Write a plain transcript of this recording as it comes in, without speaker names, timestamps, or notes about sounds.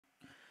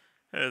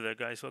Hello there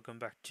guys, welcome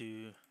back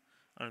to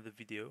another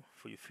video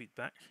for your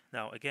feedback.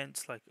 Now again,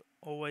 just like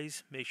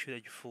always, make sure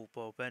that you full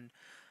power pen.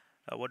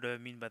 What do I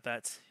mean by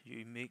that?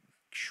 You make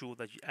sure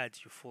that you add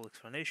your full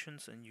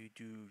explanations and you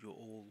do your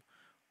all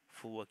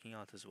full working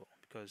out as well,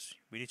 because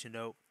we need to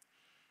know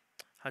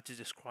how to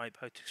describe,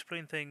 how to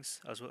explain things,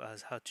 as well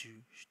as how to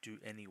do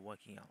any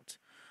working out.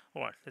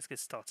 Alright, let's get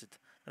started.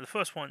 Now the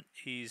first one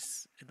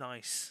is a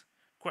nice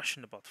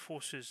question about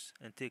forces,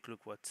 and take a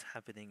look what's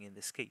happening in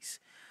this case.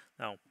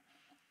 Now,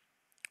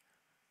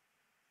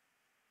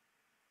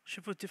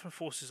 should put different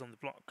forces on the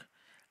block,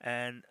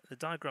 and the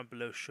diagram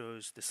below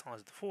shows the size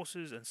of the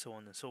forces and so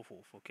on and so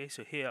forth. Okay,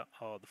 so here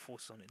are the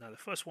forces on it. Now the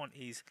first one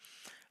is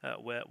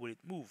where will it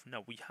move.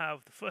 Now we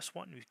have the first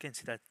one, we can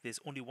see that there's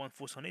only one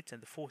force on it,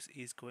 and the force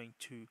is going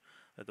to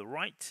the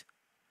right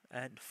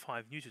and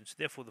 5 newtons, so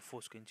therefore the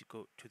force is going to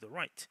go to the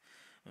right.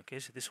 Okay,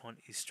 so this one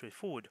is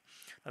straightforward.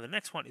 Now the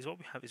next one is what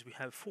we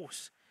have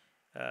force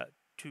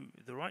to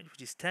the right,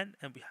 which is 10,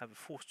 and we have a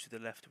force to the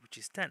left, which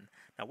is 10.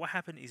 Now what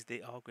happened is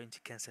they are going to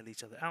cancel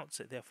each other out,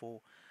 so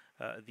therefore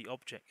the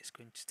object is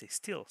going to stay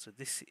still. So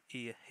this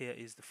here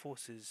is the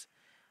forces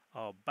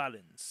are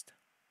balanced.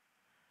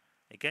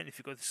 Again, if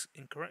you got this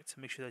incorrect,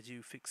 make sure that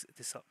you fix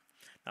this up.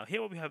 Now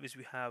here what we have is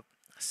we have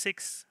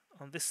 6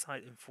 on this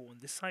side and 4 on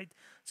this side,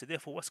 so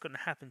therefore what's going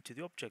to happen to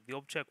the object? The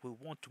object will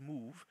want to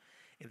move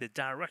in the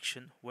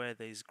direction where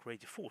there is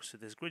greater force. So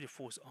there's greater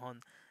force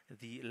on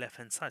the left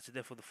hand side, so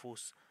therefore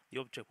the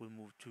object will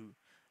move to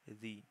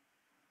the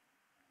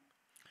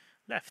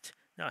left.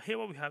 Now here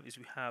what we have is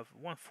we have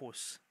one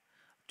force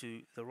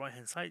to the right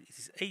hand side, it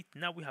is 8.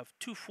 Now we have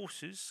two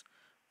forces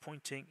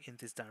pointing in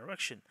this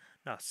direction.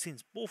 Now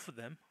since both of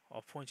them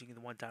are pointing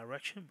in one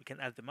direction, we can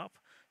add them up,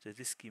 so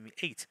this gives me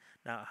 8.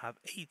 Now I have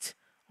 8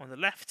 on the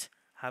left,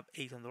 have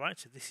 8 on the right,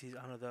 so this is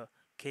another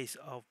case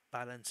of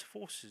balanced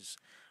forces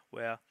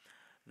where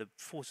the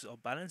forces are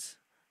balanced,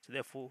 so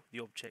therefore the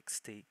objects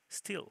stay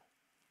still.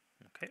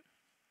 Okay,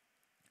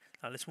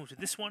 now let's move to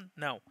this one.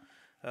 Now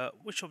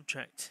which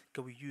object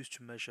can we use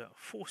to measure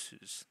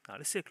forces? Now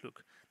let's take a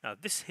look. Now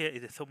this here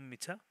is a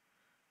thermometer,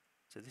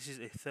 so this is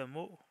a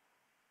thermometer.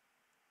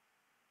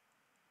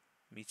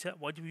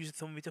 Why do we use a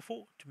thermometer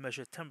for? To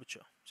measure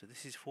temperature, so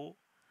this is for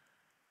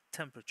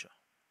temperature.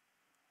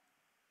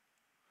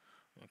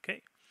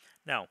 Okay,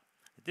 now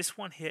this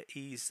one here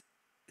is,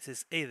 it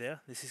says A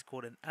there, this is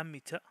called an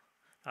ammeter.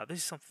 Now this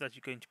is something that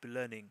you're going to be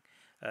learning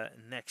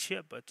next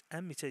year, but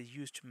ammeter is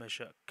used to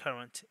measure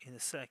current in a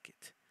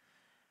circuit.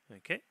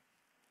 Okay,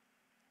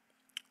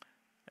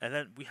 and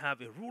then we have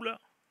a ruler,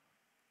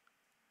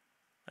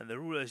 and the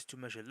ruler is to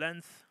measure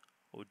length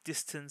or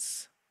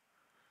distance.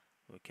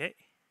 Okay,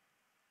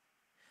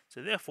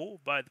 so therefore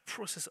by the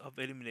process of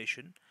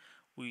elimination,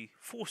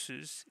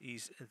 forces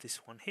is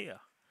this one here.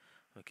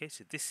 Okay,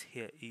 so this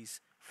here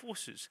is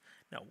forces.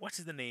 Now what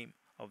is the name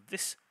of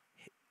this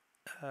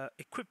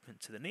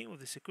equipment? So the name of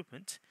this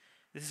equipment,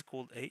 this is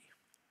called a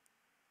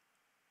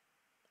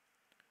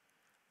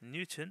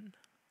Newton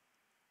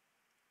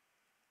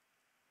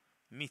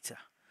meter.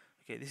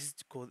 Okay, this is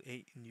called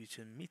a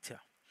Newton meter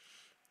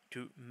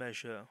to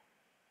measure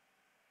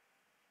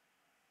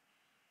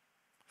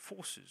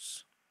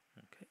forces.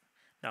 Okay,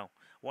 now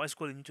why is it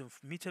called a Newton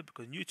meter?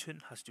 Because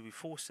Newton has to be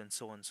force and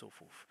so on and so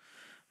forth.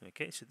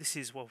 Okay, so this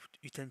is what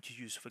you tend to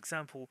use. For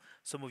example,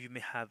 some of you may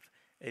have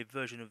a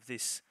version of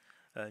this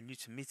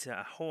Newton meter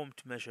at home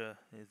to measure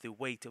the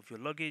weight of your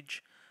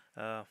luggage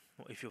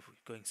if you're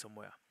going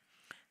somewhere.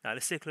 Now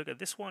let's take a look at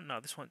this one.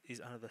 Now this one is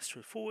another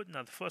straightforward.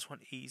 Now the first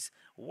one is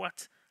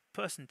what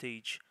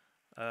percentage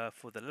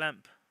for the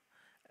lamp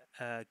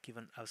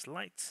given as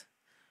light.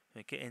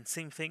 Okay, and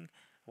same thing,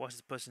 what is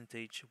the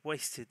percentage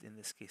wasted in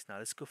this case? Now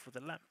let's go for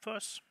the lamp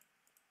first.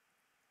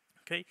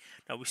 Okay,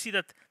 now we see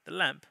that the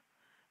lamp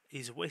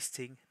is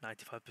wasting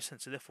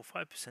 95%, so therefore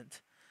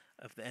 5%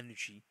 of the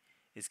energy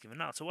is given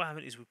out. So what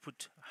happened is we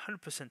put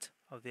 100%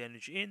 of the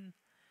energy in,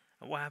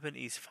 and what happened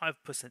is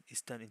 5%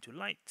 is turned into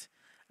light,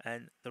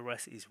 and the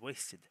rest is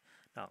wasted.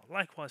 Now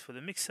likewise for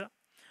the mixer,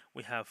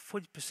 we have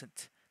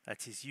 40%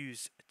 that is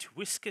used to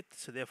whisk it,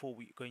 so therefore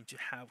we're going to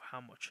have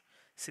how much?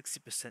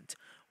 60%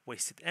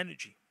 wasted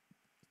energy.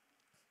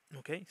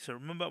 Okay, so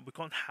remember we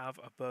can't have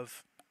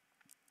above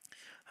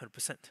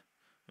 100%.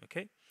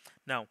 Okay,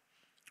 now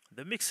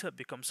the mixer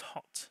becomes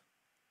hot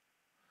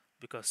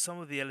because some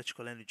of the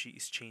electrical energy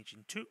is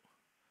changing too,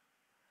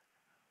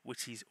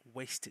 which is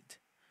wasted.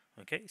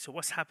 Okay, so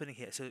what's happening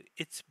here? So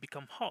it's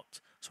become hot.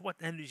 So what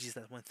energy is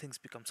that when things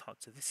becomes hot?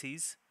 So this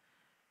is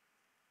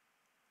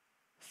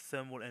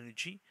thermal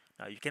energy.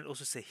 Now you can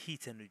also say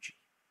heat energy,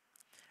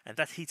 and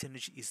that heat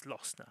energy is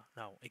lost now.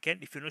 Now again,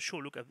 if you're not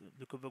sure,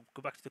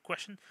 go back to the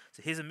question.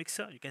 So here's a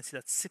mixer. You can see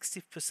that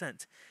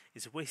 60%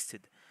 is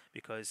wasted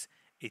because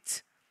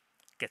it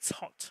gets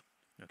hot.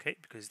 Okay,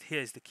 because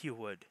here is the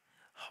keyword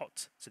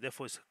hot, so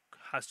therefore it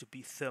has to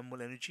be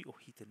thermal energy or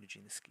heat energy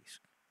in this case.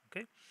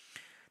 Okay,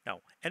 now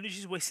energy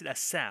is wasted as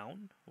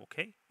sound,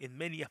 okay, in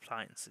many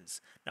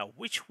appliances. Now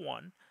which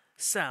one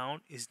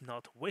sound is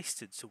not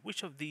wasted? So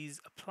which of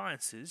these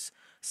appliances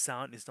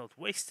sound is not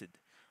wasted?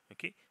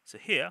 Okay, so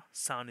here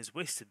sound is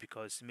wasted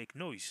because it make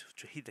noise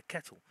to heat the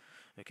kettle.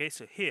 Okay,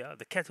 so here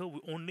the kettle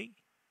we only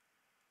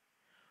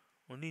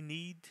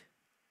need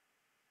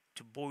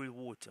to boil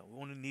water. We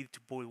only need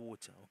to boil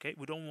water. Okay,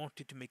 we don't want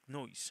it to make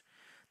noise.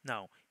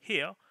 Now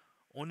here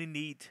only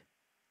need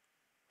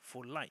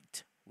for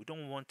light. We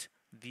don't want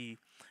the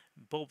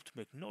bulb to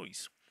make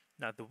noise.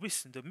 Now the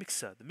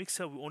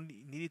mixer we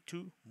only need it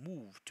to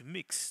move, to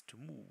mix, to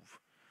move.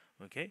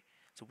 Okay,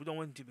 so we don't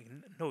want it to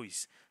make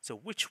noise. So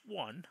which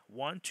one,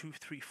 two,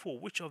 three, four,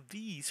 which of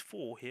these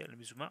four here, let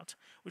me zoom out,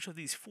 which of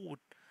these four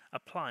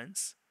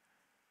appliance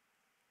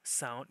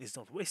sound is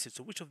not wasted?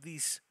 So which one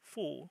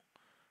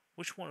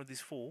of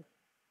these four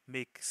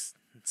makes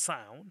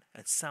sound,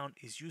 and sound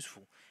is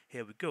useful?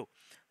 Here we go.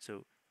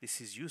 So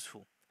this is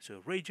useful.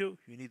 So radio,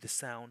 you need the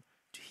sound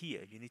to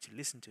hear, you need to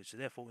listen to it. So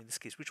therefore, in this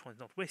case, which one is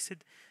not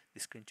wasted?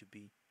 This is going to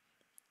be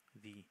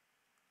the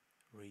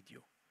radio.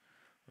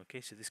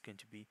 Okay, so this is going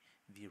to be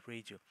the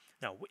radio.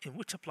 Now, in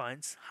which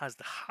appliance has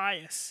the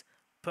highest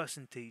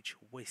percentage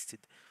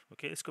wasted?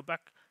 Okay, let's go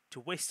back to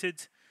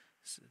wasted.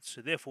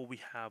 So therefore, we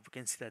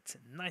can see that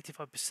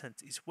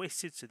 95% is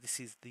wasted. So this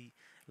is the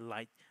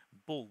light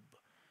bulb.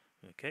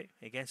 Okay,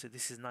 again, so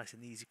this is nice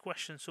and easy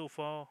question so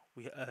far.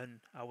 We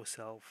earn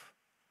ourselves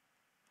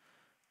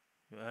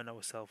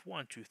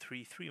 1, 2,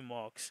 3, 3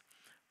 marks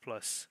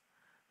plus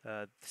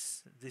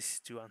this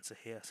to answer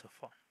here so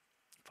far.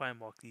 5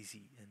 marks,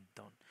 easy and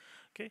done.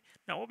 Okay,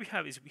 now what we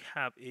have is we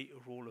have a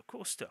roller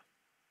coaster.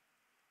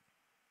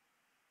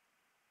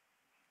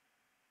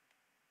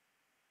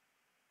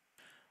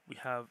 We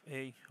have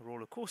a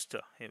roller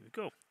coaster. Here we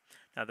go.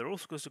 Now the roller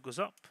coaster goes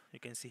up. You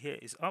can see here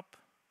is up,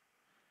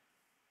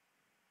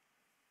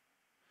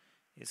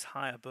 is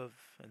high above,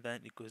 and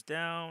then it goes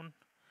down.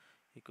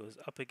 It goes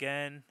up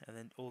again, and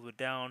then all the way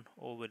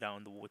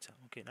down the water.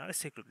 Okay, now let's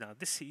take a look. Now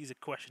this is a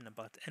question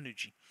about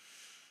energy.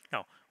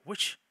 Now,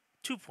 which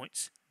 2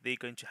 points they're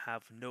going to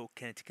have no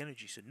kinetic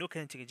energy? So no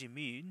kinetic energy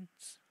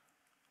means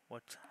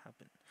what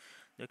happened?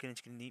 No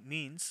kinetic energy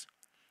means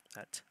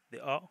that they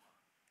are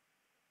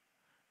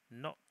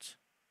not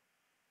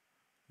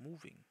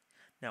moving.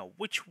 Now,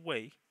 which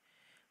way?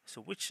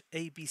 So which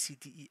A, B, C,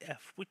 D, E,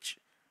 F? Which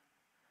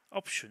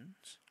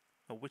options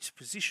or which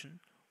position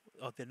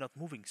are they not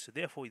moving? So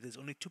therefore, there's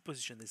only 2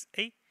 positions. There's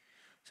A.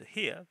 So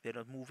here they're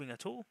not moving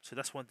at all. So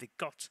that's when they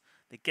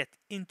get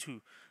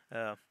into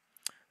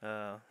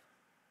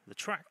the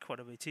track,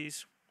 whatever it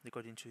is. They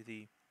got into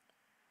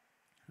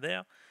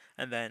there,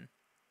 and then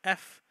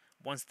F.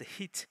 Once they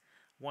hit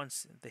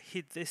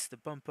the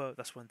bumper,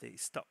 that's when they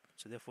stop.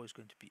 So therefore, it's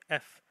going to be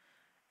F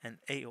and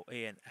A, or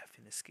A and F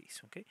in this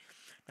case. Okay.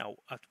 Now,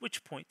 at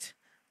which point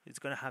it's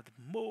going to have the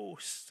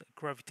most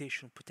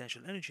gravitational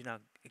potential energy? Now,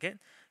 again,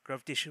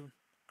 gravitational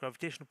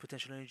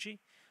potential energy.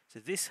 So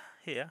this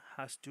here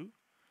has to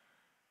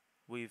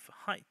with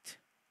height.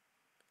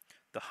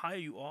 The higher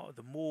you are,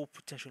 the more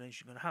potential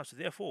energy you're going to have. So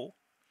therefore,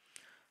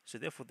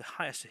 the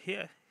highest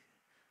here,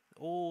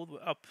 all the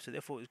way up. So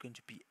therefore, it's going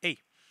to be A.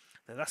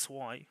 Now that's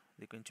why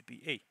they're going to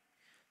be A.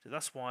 So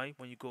that's why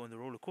when you go on the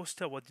roller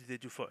coaster, what do they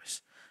do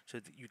first? So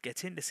you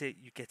get in. They say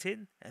you get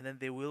in, and then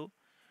they will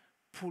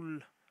pull.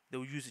 They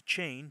will use a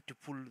chain to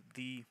pull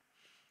the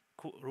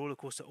roller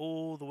coaster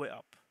all the way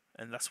up,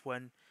 and that's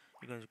when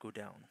you're going to go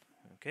down.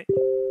 Okay.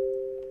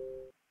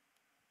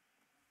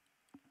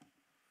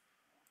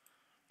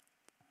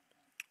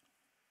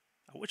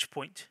 At which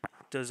point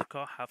does the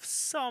car have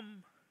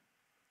some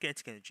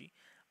kinetic energy,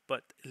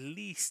 but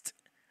least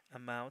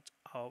amount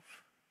of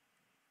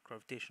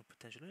gravitational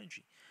potential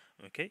energy?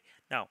 Okay.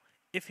 Now,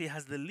 if it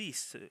has the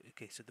least,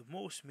 okay, so the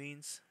most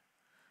means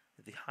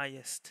the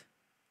highest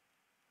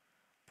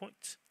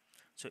point.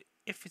 So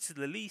if it's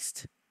the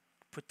least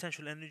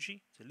potential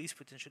energy, that means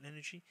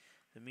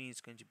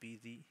it's going to be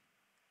the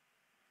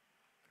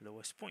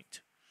lowest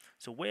point.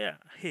 So where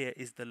here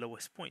is the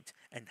lowest point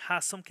and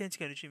has some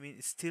kinetic energy, means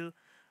it's still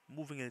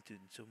moving a little.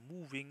 So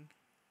moving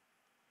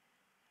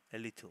a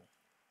little.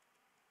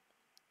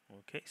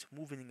 Okay, so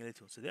moving a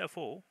little. So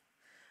therefore,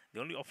 the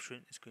only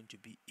option is going to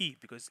be E,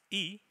 because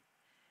E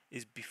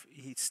is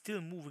it's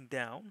still moving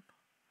down.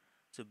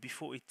 So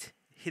before it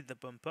hit the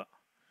bumper,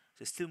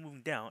 so it's still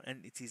moving down,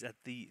 and it is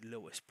at the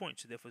lowest point.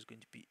 So therefore, it's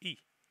going to be E,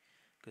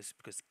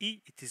 because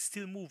E, it is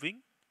still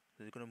moving.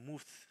 So it's going to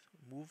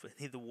move and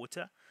hit the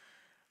water,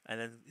 and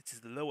then it is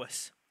the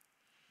lowest.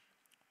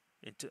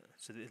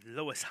 So the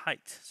lowest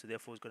height. So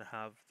therefore, it's going to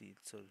have the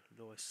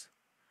lowest,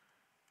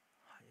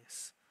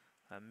 highest.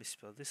 I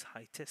misspelled this,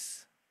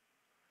 highest.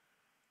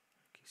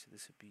 Okay, so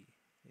this would be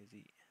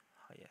the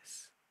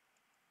highest.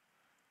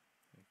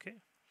 Okay.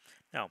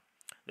 Now,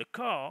 the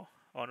car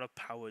are not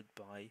powered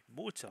by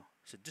motor.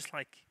 So just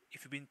like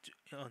if you've been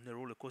on the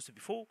roller coaster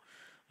before,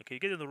 okay, you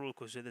get on the roller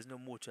coaster, there's no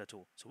motor at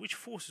all. So which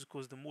forces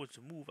cause the motor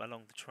to move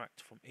along the track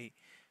from A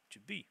to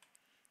B?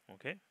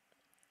 Okay.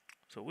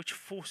 So which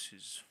force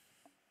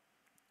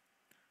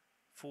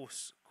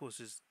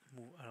causes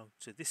move along?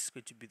 So this is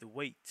going to be the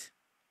weight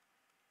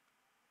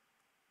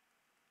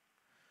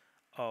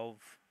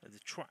of the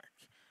track,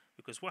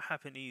 because what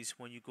happens is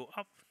when you go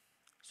up,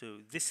 So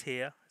this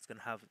here is going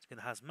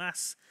to has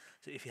mass.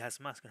 So if it has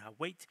mass, it's going to have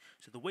weight.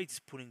 So the weight is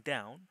pulling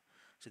down.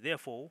 So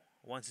therefore,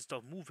 once it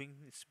starts moving,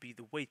 it's be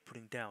the weight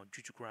pulling down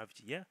due to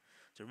gravity. Yeah.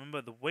 So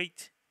remember the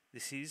weight.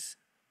 This is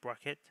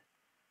bracket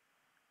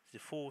the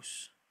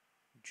force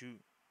due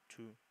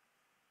to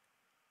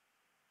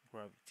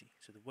gravity.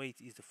 So the weight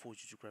is the force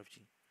due to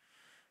gravity.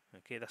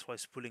 Okay, that's why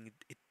it's pulling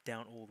it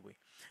down all the way.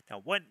 Now,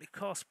 when the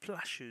car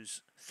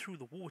splashes through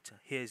the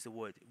water, here's the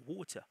word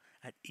water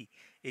at E,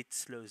 it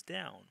slows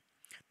down.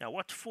 Now,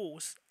 what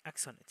force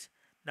acts on it?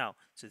 Now,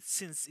 so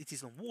since it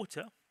is on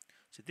water,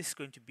 so this is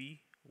going to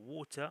be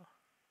water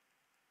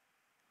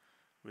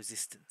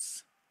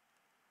resistance.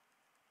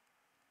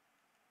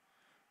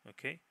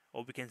 Okay,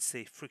 or we can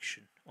say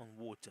friction on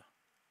water.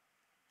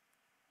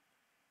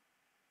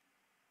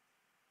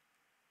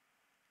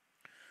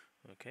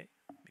 Okay,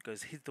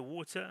 because hit the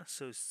water,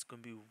 so it's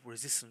going to be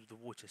resistance to the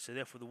water. So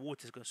therefore, the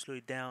water is going to slow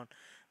it down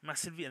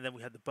massively, and then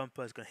we have the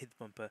bumper is going to hit the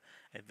bumper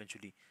and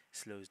eventually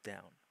slows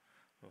down.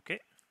 Okay.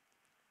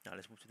 Now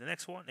let's move to the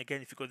next one.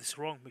 Again, if you got this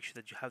wrong, make sure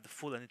that you have the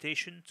full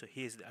annotation. So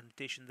here's the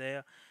annotation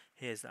there.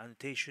 Here's the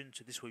annotation.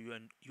 So this way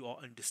you are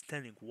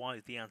understanding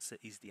why the answer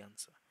is the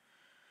answer.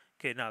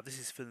 Okay, now this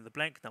is fill in the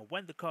blank. Now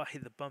when the car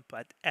hit the bumper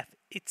at F,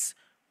 it's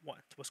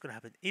what's going to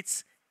happen?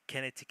 It's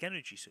kinetic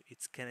energy. So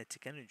it's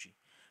kinetic energy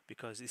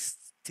because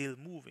it's still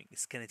moving.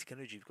 It's kinetic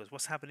energy because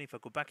what's happening if I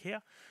go back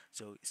here?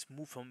 So it's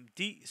moved from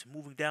D, it's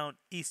moving down,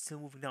 E is still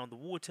moving down the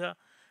water,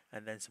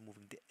 and then it's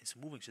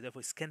moving. So therefore,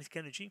 its kinetic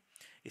energy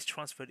is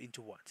transferred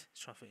into what? It's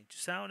transferred into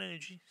sound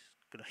energy.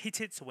 It's gonna hit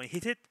it. So when you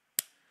hit it,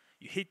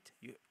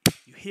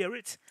 you hear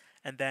it,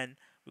 and then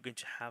we're going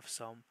to have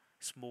some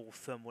small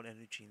thermal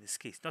energy in this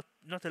case.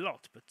 Not a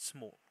lot, but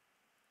small.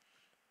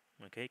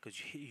 Okay, because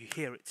you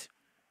hear it.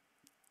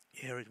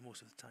 You hear it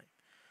most of the time.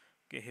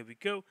 Okay, here we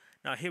go.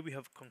 Now here we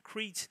have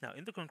concrete. Now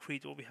in the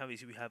concrete, what we have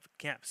is we have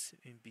gaps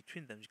in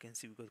between them. You can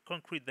see we've got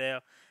concrete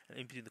there, and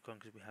in between the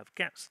concrete we have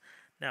gaps.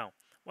 Now,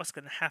 what's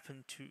going to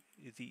happen to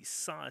the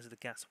size of the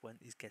gas when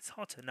it gets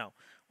hotter? Now,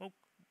 well,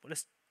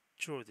 let's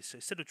draw this. So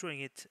instead of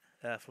drawing it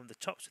from the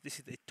top, so this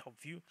is the top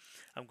view,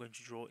 I'm going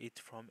to draw it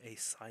from a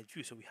side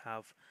view. So we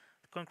have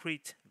the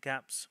concrete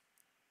gaps,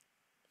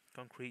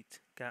 concrete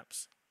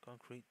gaps,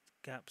 concrete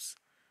gaps,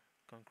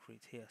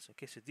 concrete here. So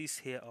okay, so these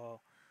here are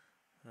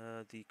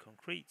the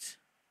concrete.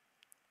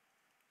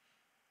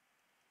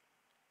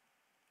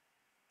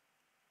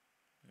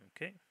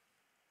 Okay,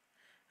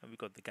 and we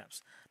got the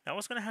gaps. Now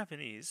what's going to happen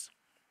is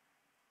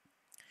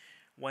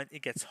when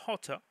it gets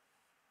hotter,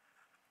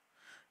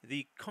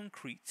 the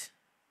concrete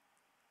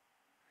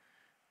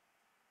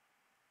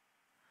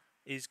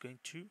is going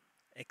to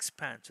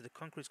expand. So the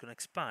concrete is going to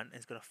expand and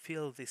it's going to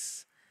fill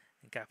this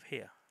gap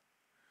here.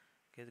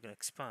 Okay, it's going to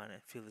expand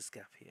and fill this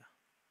gap here.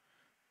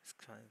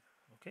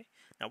 Okay.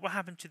 Now what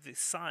happened to the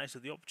size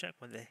of the object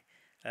when they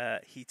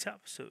heat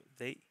up? So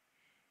they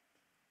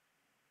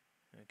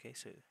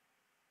so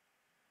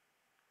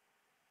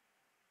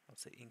I'll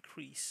say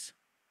increase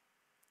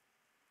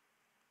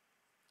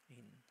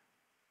in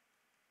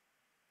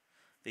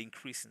the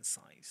increase in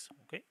size.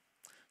 Okay,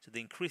 so the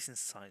increase in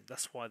size,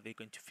 that's why they're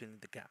going to fill in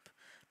the gap.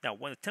 Now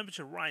when the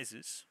temperature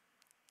rises,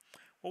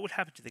 what would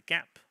happen to the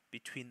gap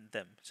between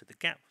them? So the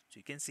gap, so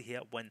you can see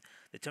here, when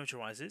the temperature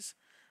rises,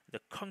 the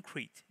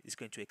concrete is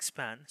going to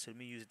expand. So let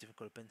me use a different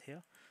color pen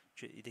here.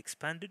 It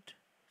expanded,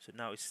 so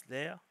now it's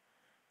there,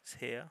 it's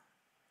here,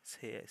 it's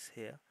here, it's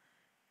here,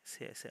 it's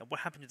here, it's here. What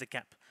happened to the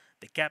gap?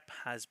 The gap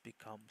has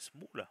become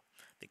smaller.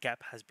 The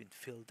gap has been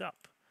filled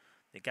up.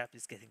 The gap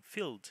is getting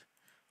filled.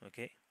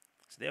 Okay,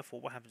 so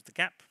therefore, what happens to the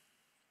gap?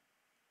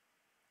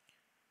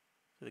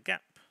 So the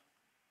gap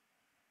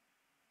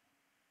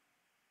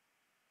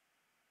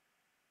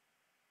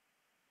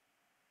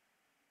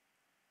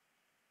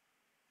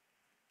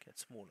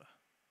gets smaller.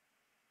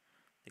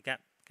 The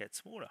gap gets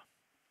smaller.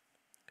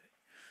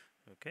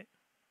 Okay.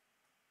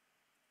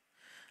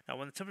 Now,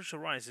 when the temperature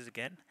rises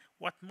again,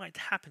 what might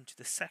happen to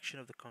the section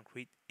of the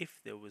concrete if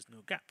there was no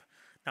gap?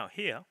 Now,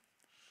 here,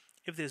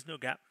 if there's no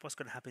gap, what's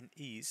going to happen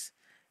is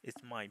it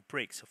might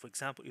break. So, for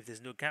example, if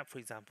there's no gap, for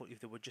example, if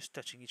they were just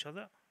touching each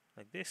other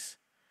like this,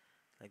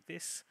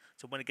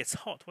 so when it gets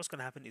hot, what's going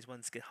to happen is when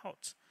it gets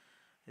hot,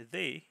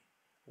 they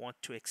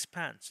want to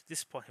expand. So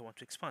this part here want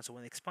to expand. So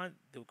when they expand,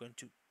 they're going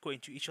to go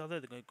into each other.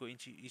 They're going to go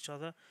into each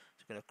other.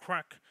 They're going to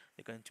crack.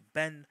 They're going to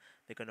bend.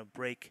 They're going to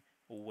break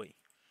away.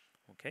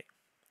 Okay.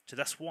 So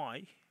that's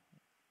why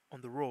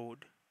on the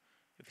road,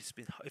 if it's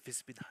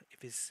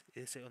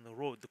say on the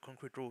road, the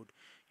concrete road,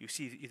 you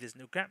see if there's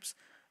no gaps,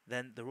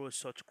 then the road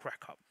starts to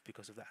crack up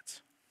because of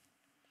that.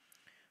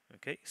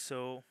 Okay.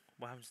 So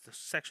what happens to the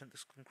section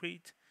that's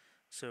concrete?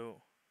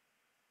 So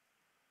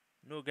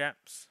no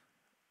gaps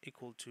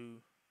equal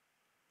to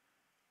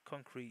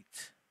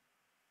concrete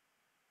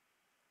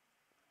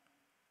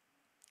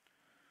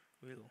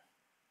will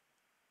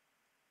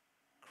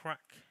crack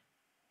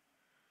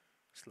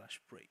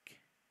 / break.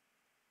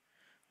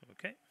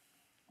 Okay.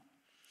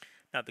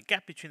 Now the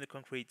gap between the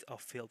concrete are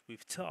filled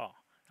with tar.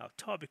 Now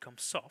tar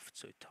becomes soft,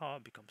 so tar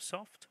becomes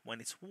soft when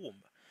it's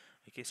warm.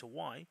 Okay, so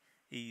why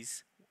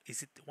is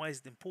why is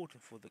it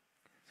important for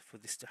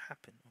this to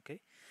happen? Okay,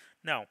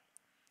 now,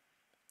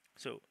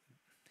 so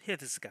here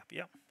there's a gap.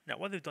 Yeah. Now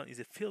what they've done is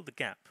they fill the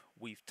gap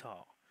with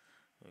tar.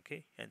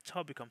 Okay, and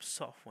tar becomes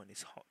soft when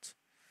it's hot.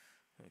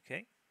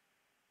 Okay.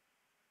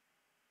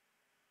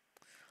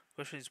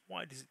 Question is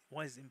why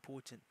is it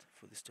important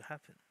for this to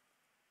happen?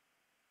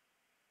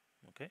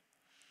 Okay.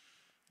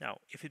 Now,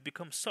 if it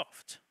becomes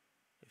soft,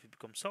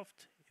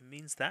 it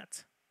means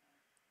that,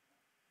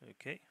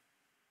 okay,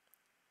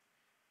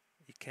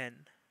 it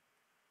can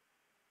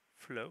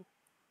flow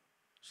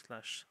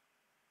slash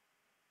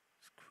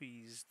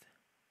squeezed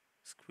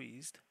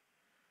squeezed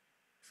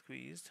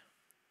squeezed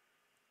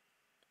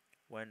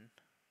when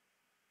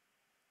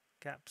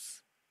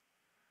gaps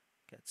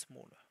get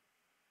smaller.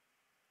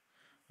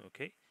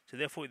 Okay, so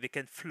therefore they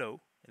can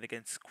flow and they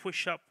can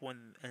squish up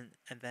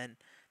and then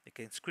they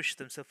can squish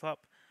themselves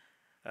up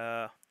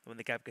when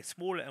the gap gets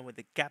smaller, and when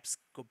the gaps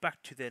go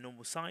back to their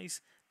normal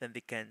size, then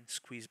they can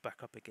squeeze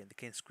back up again. They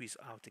can squeeze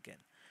out again.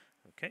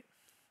 Okay,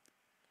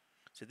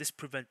 so this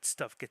prevents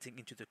stuff getting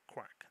into the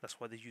crack. That's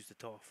why they use the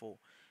tar for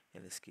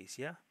in this case.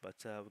 Yeah, but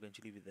we're going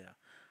to leave it there.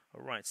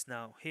 All right. So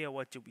now here,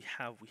 what do we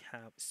have? We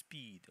have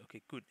speed.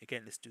 Okay, good.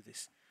 Again, let's do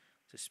this.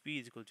 So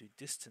speed is equal to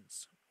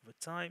distance over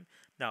time.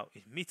 Now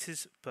in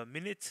meters per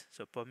minute.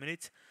 So per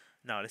minute.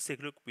 Now let's take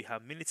a look. We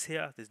have minutes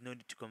here. There's no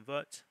need to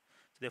convert. So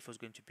therefore, it's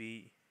going to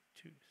be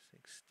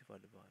 26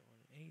 divided by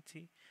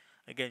 180.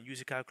 Again,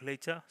 use a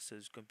calculator. So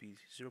it's going to be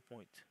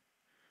 0.44.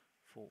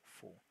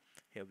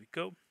 Here we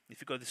go.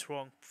 If you got this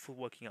wrong, full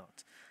working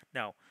out.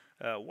 Now,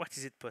 what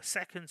is it per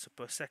second? So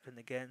per second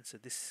again. So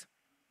this.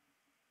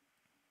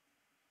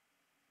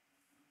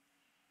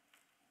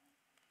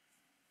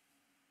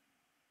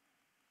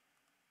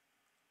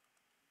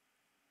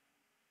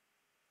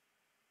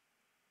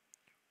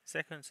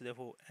 Seconds, so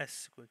therefore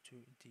S equal to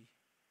D.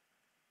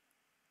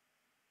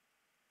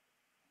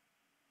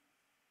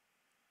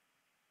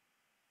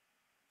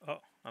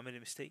 Oh, I made a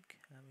mistake.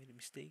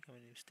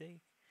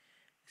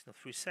 It's not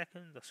 3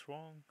 seconds, that's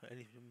wrong. I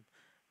need to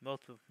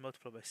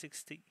multiply by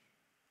 60.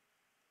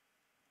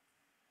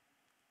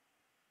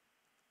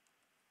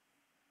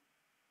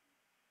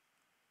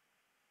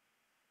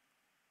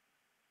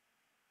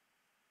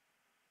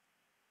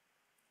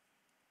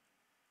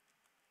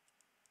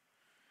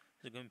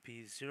 It's going to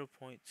be 0.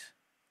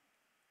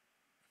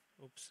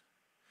 Oops,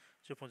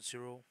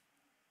 0.04.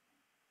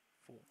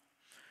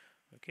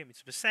 Okay,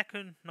 meters per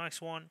second,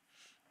 nice one.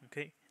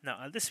 Okay, now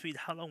at this speed,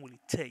 how long will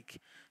it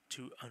take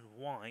to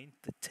unwind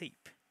the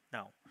tape?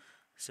 Now,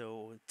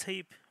 so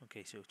tape,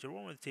 okay, so to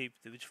run the tape,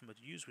 the which format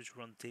to use, which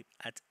run the tape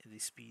at the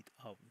speed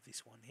of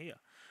this one here.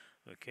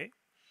 Okay,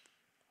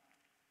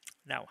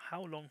 now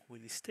how long will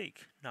this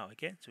take? Now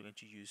again, so we're going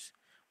to use,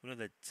 we know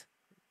that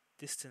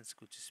distance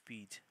equal to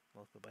speed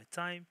multiplied by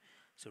time,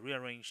 so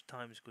rearrange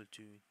time is equal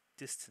to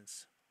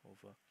distance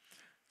over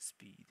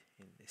speed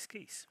in this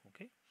case.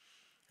 Okay,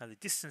 now the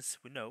distance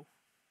we know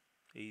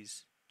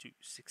is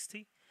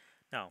 260.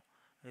 Now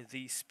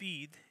the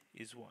speed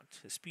is what?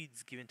 The speed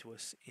is given to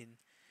us in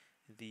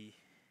the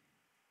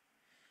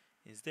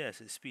is there,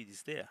 so the speed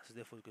is there, so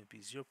therefore it's going to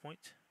be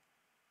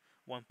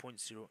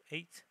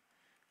 1.08,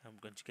 I'm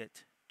going to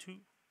get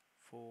 2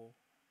 for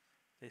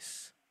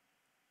this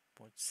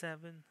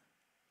 0.7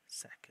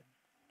 second.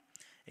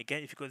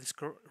 Again, if you got this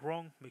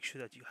wrong, make sure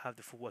that you have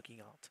the full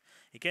working out.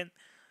 Again,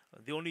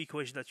 the only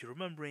equation that you're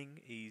remembering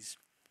is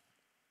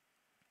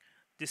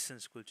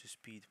distance equal to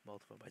speed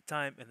multiplied by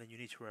time, and then you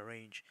need to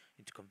rearrange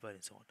into convert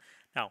and so on.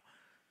 Now,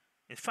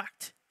 in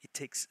fact, it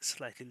takes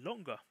slightly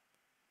longer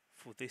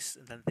for this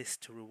than this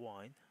to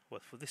rewind.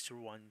 Well, for this to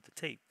rewind the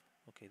tape,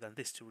 okay, than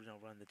this to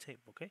run the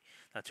tape. Okay,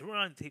 now to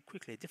run the tape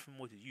quickly, a different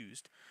mode is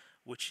used,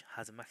 which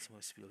has a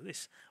maximum speed of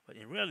this. But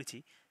in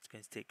reality, it's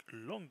going to take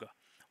longer.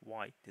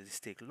 Why does this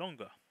take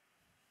longer?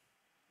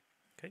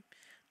 Okay,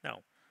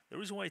 now the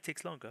reason why it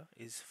takes longer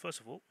is, first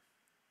of all,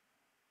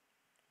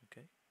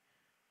 okay,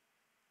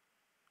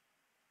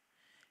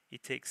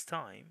 it takes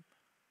time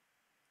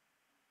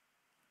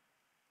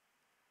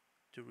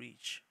to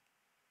reach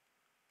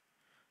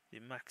the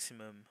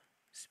maximum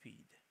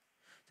speed.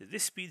 So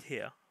this speed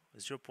here,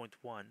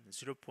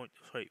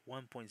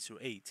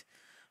 1.08.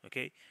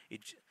 Okay,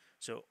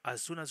 so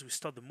as soon as we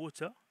start the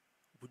motor,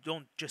 we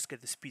don't just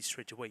get the speed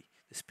straight away.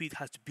 The speed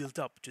has to build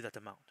up to that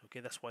amount.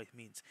 Okay, that's what it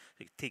means.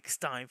 It takes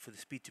time for the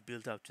speed to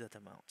build up to that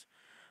amount.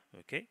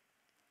 Okay,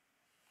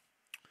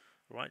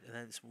 right, and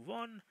then let's move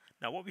on.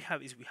 Now what we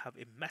have is we have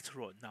a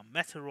metal rod. Now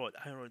metal rod,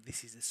 iron rod,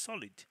 this is a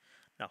solid.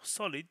 Now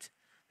solid,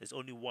 there's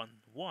only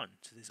one,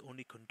 so there's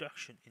only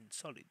conduction in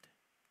solid.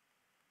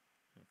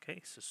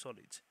 Okay, so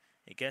solid.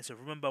 Again, so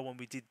remember when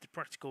we did the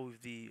practical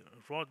with the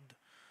rod,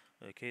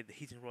 okay, the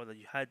heating rod that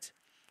you had,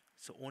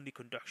 so only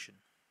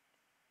conduction.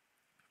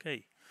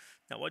 Okay,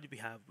 now what do we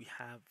have? We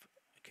have,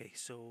 okay,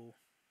 so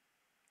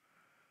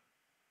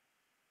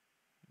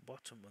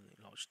bottom of the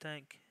large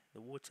tank, the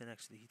water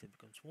next to the heater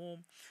becomes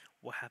warm.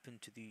 What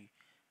happened to the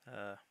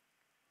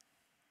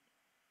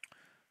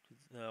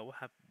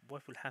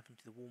what will happen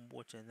to the warm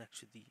water next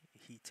to the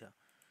heater?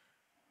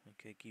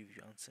 Okay, give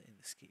you answer in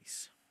this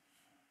case.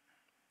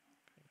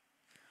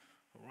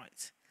 All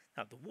right.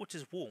 Now the water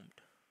is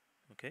warmed.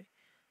 Okay.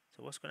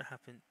 So what's going to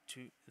happen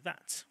to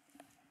that?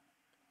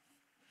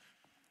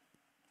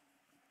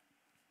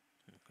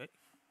 Okay.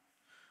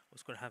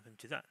 What's going to happen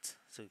to that?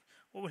 So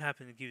what will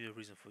happen to give you a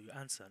reason for your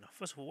answer? Now,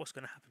 first of all, what's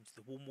going to happen to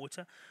the warm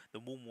water? The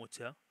warm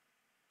water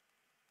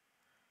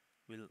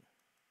will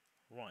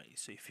rise.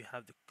 So if you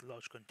have the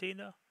large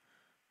container,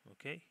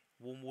 okay,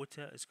 warm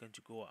water is going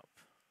to go up.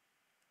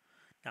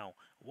 Now,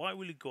 why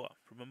will it go up?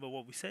 Remember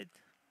what we said?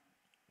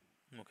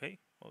 Okay,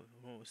 what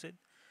we said?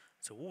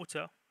 So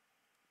water,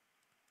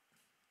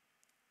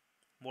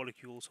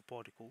 molecules or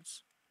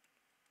particles,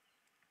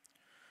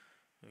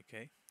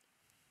 okay,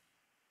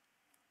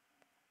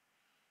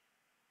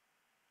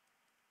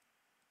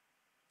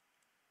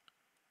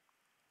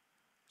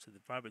 so they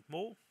vibrate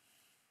more.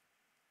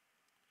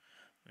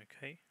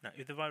 Okay, now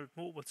if they vibrate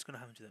more, what's going to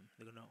happen to them?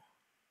 They're going to,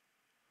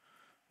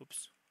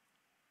 oops,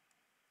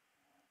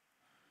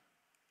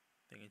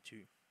 they're going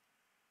to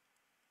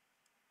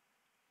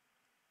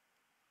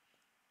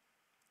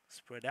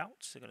spread out.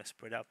 So they're going to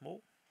spread out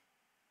more.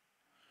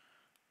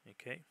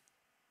 Okay,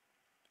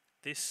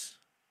 this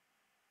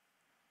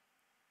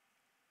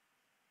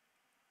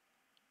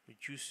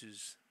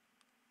reduces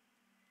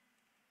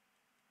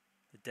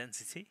the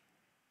density.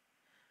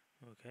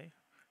 Okay,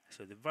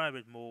 so they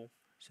vibrate more,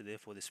 so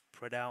therefore they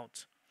spread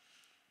out.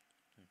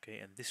 Okay,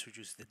 and this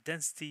reduces the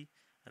density,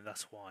 and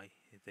that's why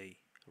they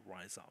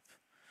rise up.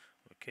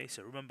 Okay,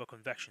 so remember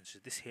convection. So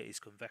this here is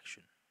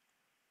convection.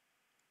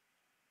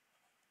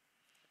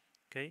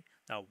 Okay,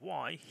 now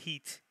why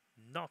heat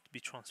not be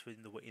transferred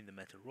in the way in the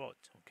metal rod?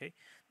 Okay,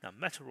 now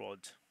metal rod.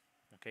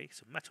 Okay,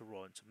 so metal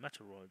rod.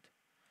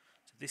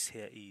 So this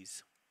here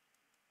is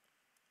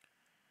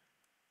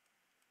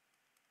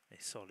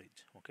a solid.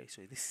 Okay,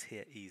 so this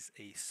here is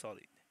a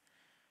solid.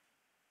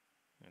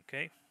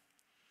 Okay,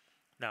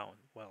 now,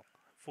 well,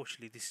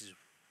 unfortunately this is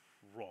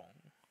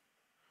wrong.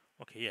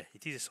 Okay, yeah,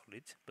 it is a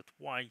solid, but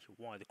why?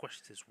 Why? The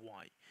question says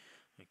why.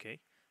 Okay,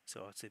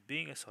 so I'd say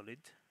being a solid,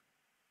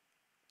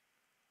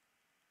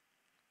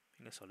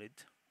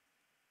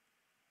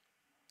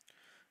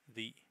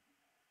 the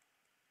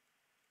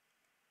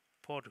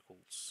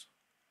particles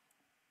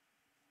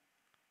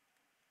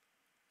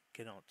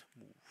cannot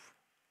move.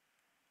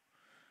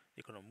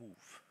 They cannot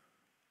move.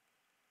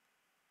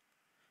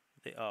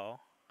 They are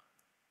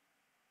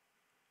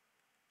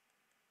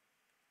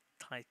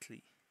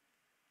tightly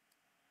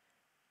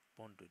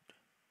bonded.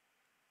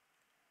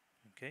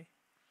 Okay,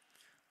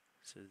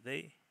 so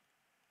they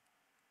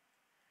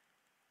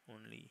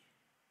only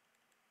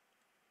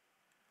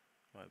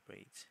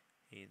vibrate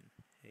in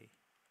a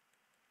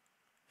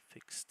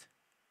fixed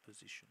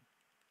position.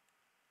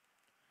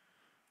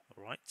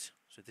 Alright,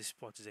 so this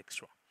part is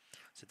extra.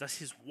 So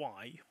that is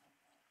why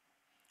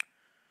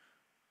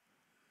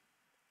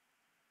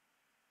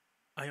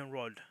iron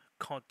rod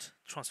can't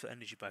transfer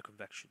energy by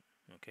convection.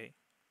 Okay,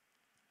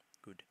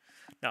 good.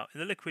 Now in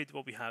the liquid,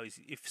 what we have is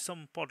if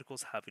some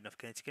particles have enough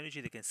kinetic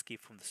energy, they can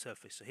escape from the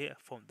surface. So here,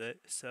 from the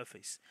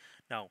surface.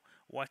 Now,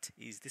 what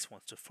is this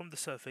one? So from the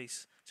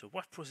surface. So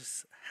what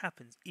process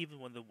happens even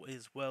when the water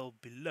is well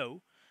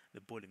below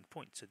the boiling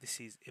point? So this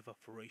is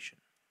evaporation.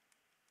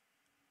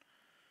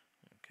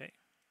 Okay,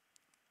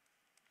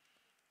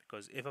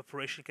 because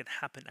evaporation can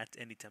happen at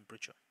any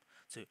temperature.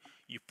 So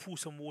you pour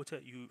some water,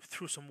 you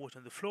throw some water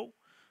on the floor.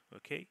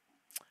 Okay,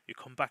 you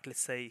come back,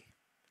 let's say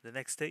the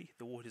next day,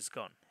 the water is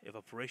gone.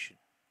 Evaporation.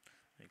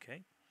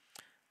 Okay,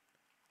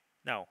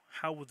 now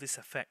how will this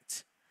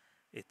affect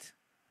it?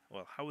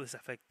 Well, how will this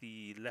affect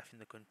the left in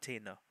the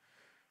container?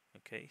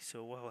 Okay,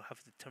 so we'll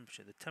have the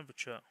temperature. The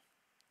temperature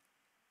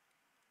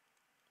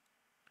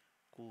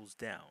cools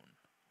down.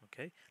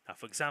 Okay, now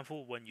for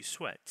example, when you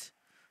sweat,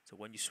 so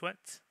when you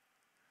sweat,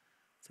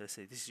 so let's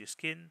say this is your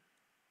skin.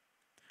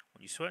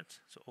 When you sweat,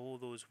 so all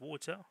those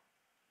water,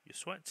 you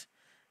sweat,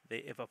 they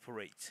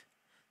evaporate.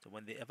 So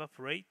when they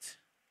evaporate,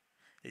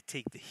 they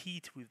take the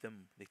heat with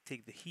them. They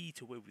take the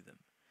heat away with them.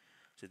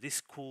 So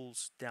this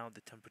cools down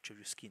the temperature of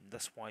your skin.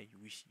 That's why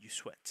you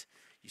sweat.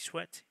 You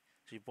sweat,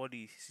 so your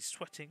body is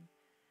sweating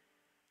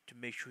to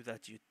make sure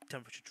that your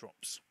temperature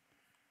drops.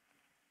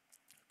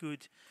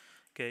 Good.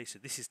 Okay, so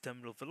this is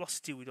terminal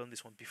velocity. We've done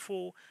this one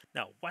before.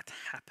 Now, what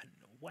happened?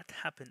 What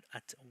happened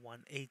at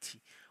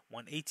 180?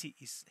 180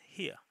 is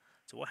here.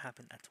 So what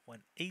happened at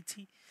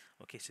 180?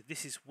 Okay, so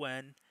this is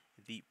when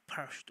the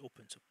parachute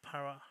opens. So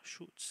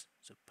parachutes.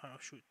 So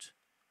parachute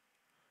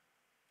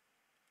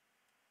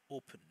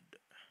opened.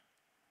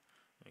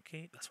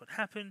 Okay, that's what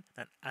happened.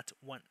 And at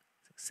 1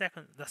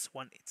 second, that's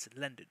when it's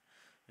landed.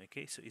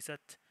 Okay, so is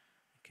that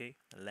okay?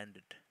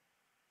 Landed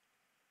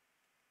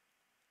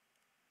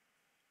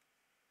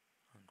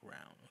on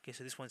ground. Okay,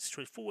 so this one's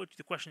straightforward.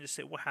 The question just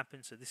say what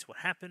happened. So this is what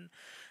happened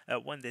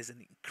when there's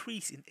an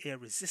increase in air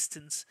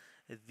resistance.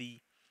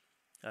 The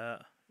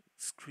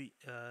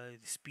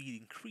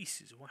speed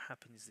increases. What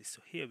happens is this.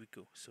 So here we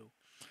go. So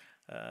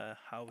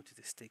how did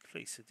this take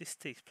place? So this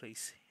takes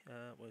place.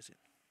 What is it?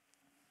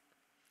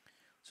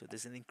 So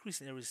there's an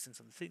increase in air resistance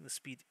on the thing. The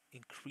speed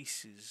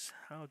increases.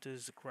 How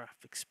does the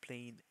graph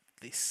explain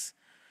this?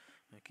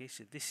 Okay,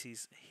 so this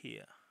is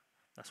here.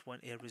 That's when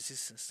air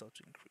resistance starts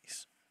to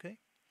increase. Okay.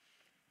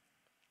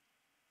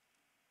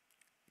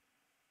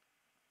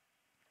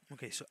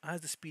 Okay, so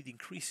as the speed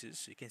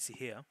increases, you can see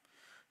here.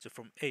 So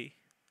from A,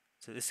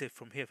 so let's say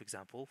from here, for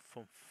example,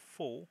 from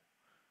 4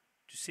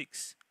 to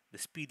 6, the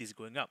speed is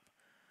going up.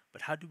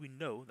 But how do we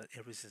know that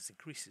air resistance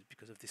increases?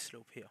 Because of this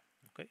slope here.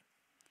 Okay.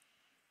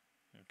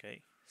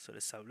 Okay. So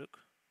let's have a look.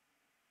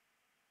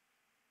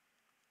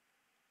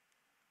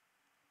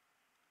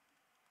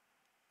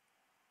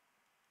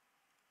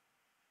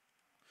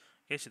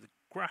 Okay, so the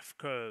graph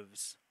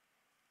curves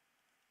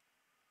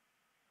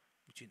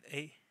between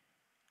A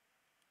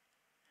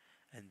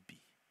and B.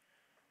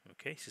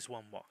 Okay, so it's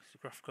one mark. So the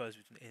graph curves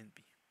between A and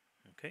B.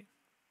 Okay.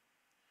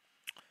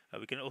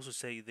 We can also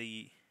say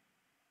the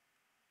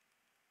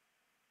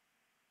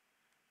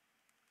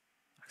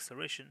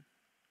acceleration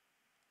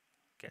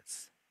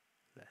gets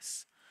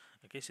less.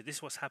 Okay, so this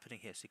is what's happening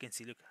here. So you can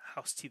see, look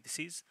how steep this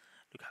is.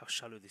 Look how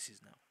shallow this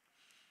is now.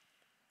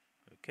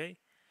 Okay.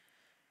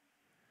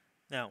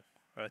 Now,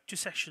 two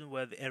sections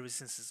where the air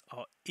resistances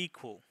are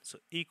equal. So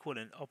equal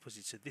and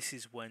opposite. So this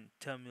is when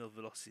terminal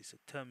velocity. So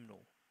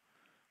terminal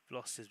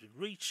velocity has been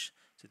reached.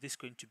 So this is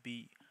going to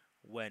be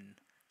when.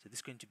 So this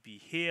is going to be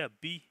here,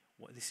 B.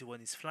 This is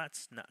when it's flat.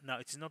 Now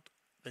it is not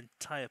the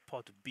entire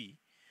part of B.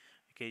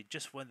 Okay,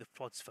 just when the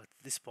plot is flat.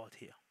 This part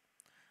here.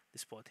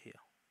 This part here.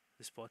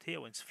 This part here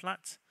when it's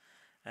flat.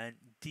 And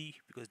D,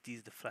 because D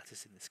is the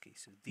flattest in this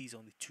case. So D is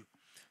only two.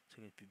 So it's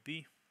going to be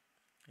B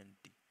and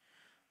D.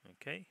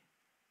 Okay.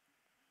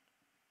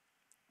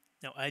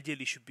 Now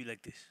ideally it should be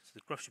like this. So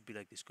the graph should be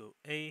like this. Go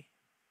A,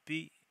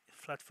 B,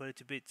 flat for a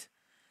little bit,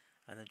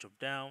 and then drop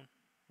down.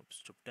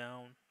 Oops, drop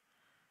down,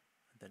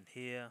 and then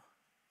here,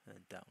 and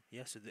then down.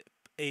 Yeah. So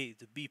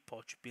the B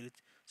part should be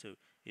so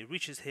it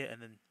reaches here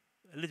and then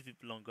a little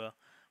bit longer.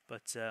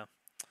 But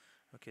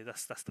okay,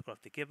 that's the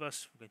graph they give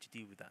us. We're going to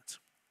deal with that.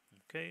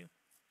 Okay.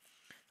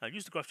 Now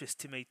use the graph to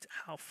estimate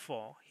how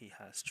far he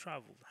has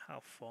traveled. How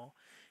far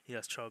he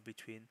has traveled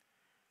between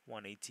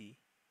 180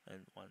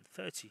 and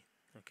 130.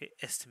 Okay,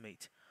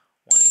 estimate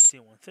 180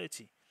 and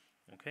 130.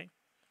 Okay,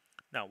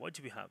 now what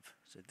do we have?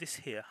 So this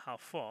here, how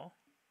far,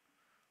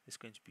 is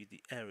going to be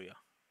the area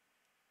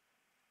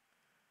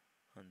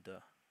on the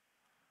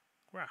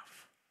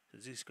graph. So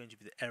this is going to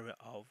be the area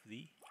of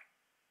the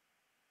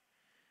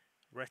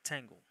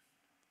rectangle.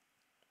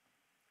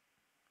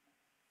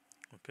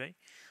 Okay,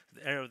 so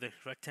the area of the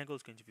rectangle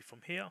is going to be from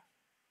here.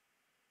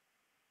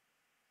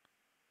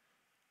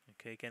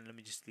 Okay, again, let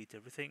me just delete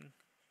everything.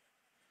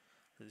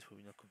 So this way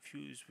we're not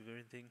confused with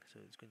everything. So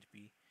it's going to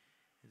be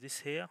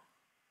this here.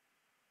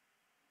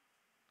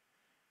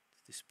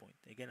 This point.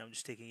 Again, I'm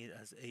just taking it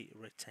as a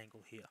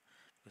rectangle here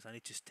because I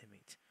need to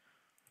estimate.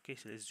 Okay,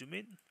 so let's zoom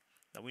in.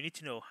 Now we need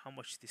to know how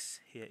much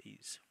this here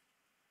is.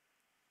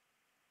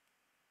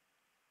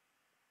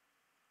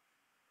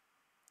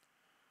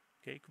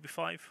 Okay, it could be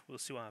 5. We'll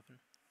see what happens.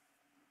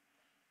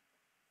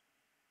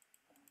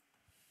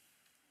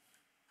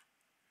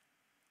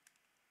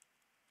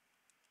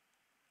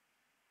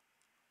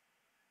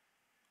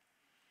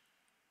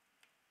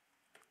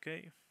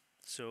 Okay,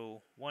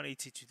 so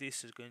 180 to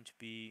this is going to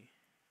be,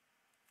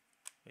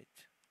 wait,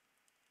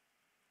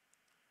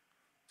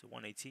 so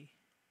 180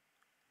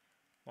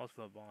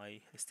 multiplied by,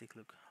 let's take a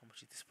look how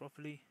much it is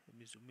properly. Let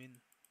me zoom in.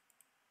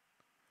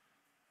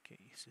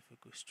 Okay, so if I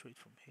go straight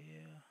from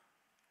here,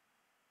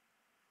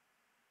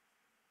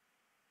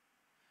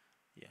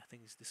 yeah, I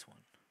think it's this one.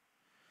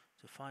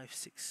 So 5,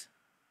 6.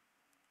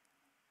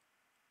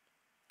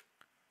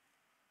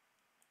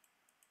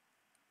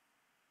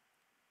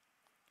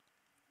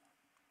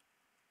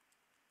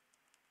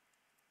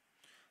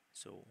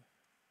 So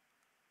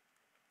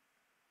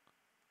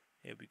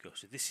here we go.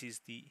 So this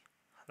is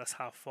that's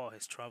how far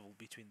has traveled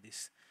between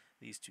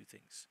these two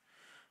things.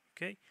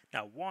 Okay,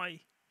 now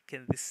why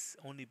can this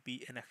only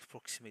be an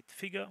approximate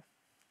figure?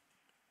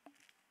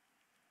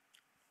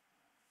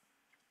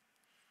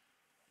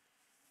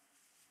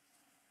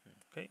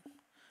 Okay,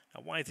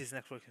 now why is this an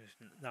approximate?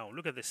 Now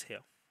look at this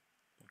here.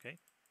 Okay,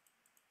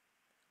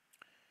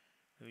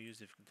 let me use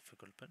the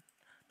difficult pen.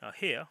 Now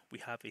here we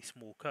have a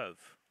small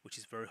curve which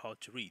is very hard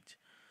to read.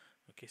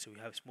 Okay, so we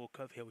have a small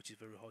curve here which is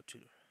very hard to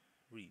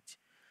read.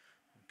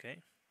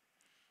 Okay,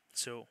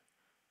 so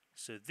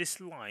this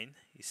line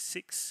is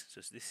 6.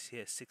 So this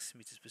here is 6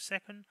 meters per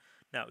second.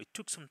 Now it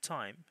took some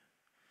time.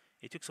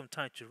 It took some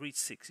time to reach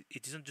 6.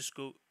 It doesn't just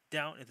go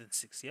down and then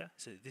 6. Yeah,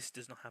 so this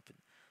does not happen.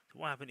 So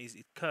what happens is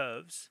it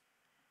curves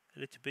a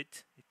little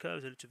bit. It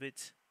curves a little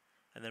bit,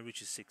 and then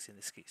reaches 6 in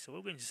this case. So what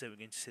we're going to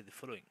say, the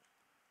following.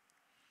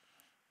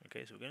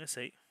 Okay, so we're going to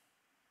say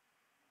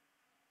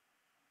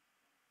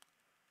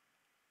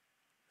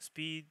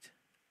speed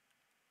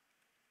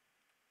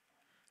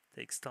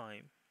takes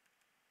time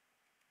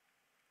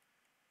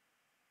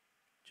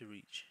to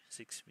reach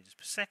 6 meters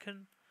per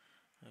second.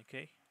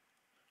 Okay,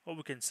 or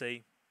we can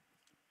say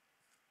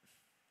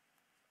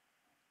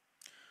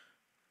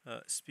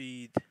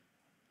speed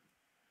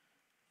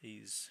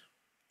is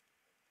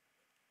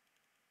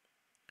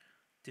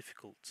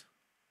difficult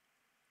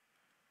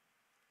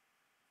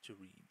to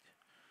read.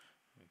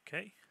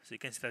 Okay, so you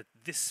can see that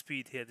this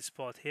speed here, this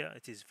part here,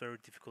 it is very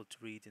difficult to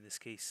read in this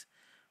case.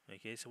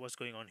 Okay, so what's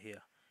going on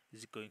here?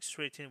 Is it going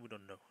straight in? We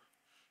don't know.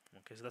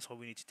 Okay, so that's why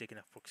we need to take an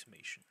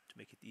approximation to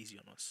make it easy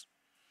on us.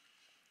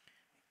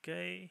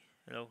 Okay,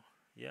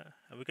 yeah,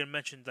 and we can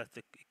mention that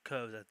it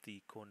curves at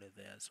the corner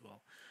there as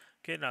well.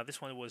 Okay, now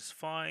this one was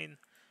fine.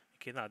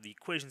 Okay, now the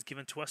equation is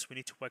given to us. We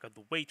need to work out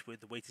the weight, where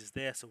the weight is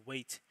there. So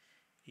weight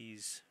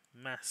is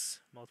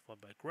mass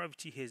multiplied by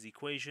gravity. Here's the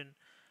equation.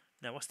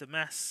 Now what's the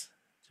mass?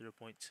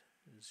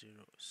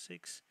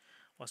 0.06.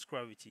 What's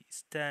gravity?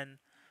 It's 10.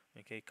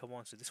 Okay, come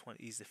on. So this one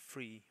is the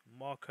free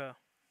marker.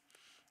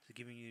 So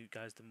giving you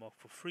guys the mark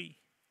for free.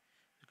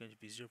 It's going to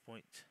be 0.6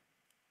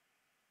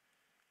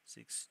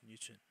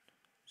 Newton.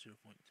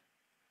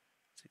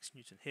 0.6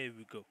 Newton. Here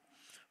we go.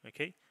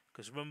 Okay,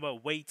 because remember,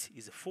 weight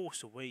is a force.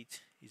 So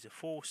weight is a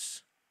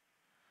force.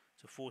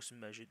 So force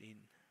measured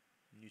in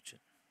Newton.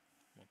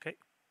 Okay.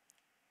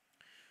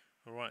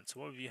 Alright, so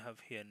what do we have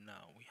here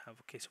now? We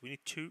have, okay, so we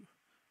need to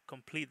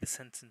complete the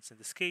sentence in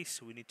this case.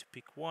 So we need to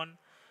pick one.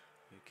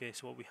 Okay,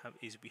 so what we have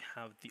is we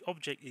have the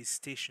object is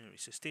stationary.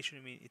 So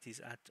stationary means it is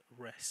at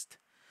rest.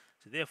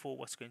 So therefore,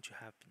 what's going to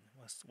happen?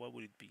 What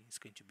would it be? It's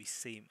going to be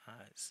same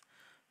as.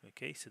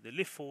 Okay, so the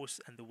lift force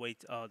and the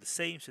weight are the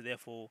same. So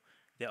therefore,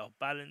 they are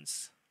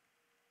balanced.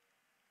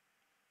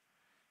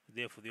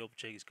 Therefore, the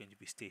object is going to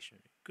be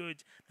stationary.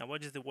 Good. Now,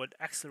 what does the word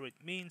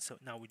accelerate mean? So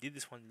now we did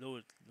this one a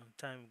long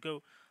time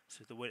ago.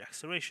 So the word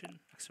acceleration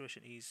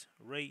is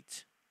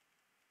rate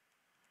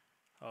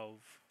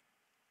of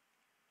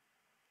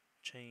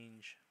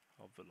change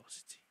of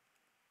velocity.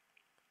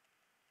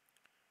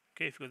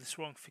 Okay, if you got this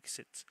wrong, fix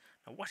it.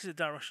 Now, what is the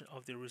direction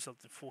of the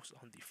resultant force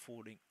on the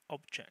falling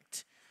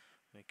object?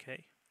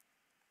 Okay.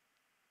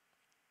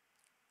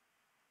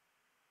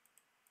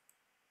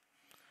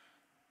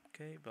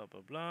 Okay, blah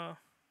blah blah.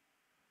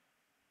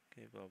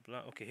 Okay, blah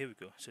blah. Okay, here we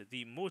go. So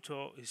the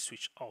motor is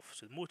switched off.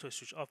 So the motor is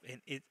switched off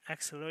and it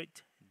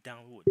accelerates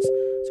downwards.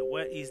 So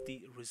where is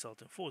the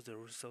resultant force? The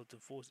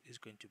resultant force is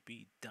going to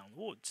be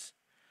downwards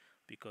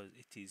because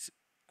it is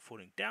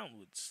falling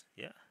downwards.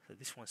 Yeah. So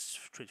this one's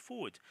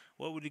straightforward.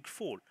 Where would it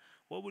fall?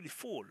 Where would it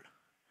fall?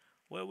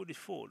 Where would it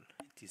fall?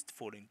 It is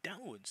falling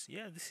downwards.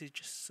 Yeah, this is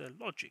just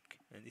logic,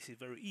 and this is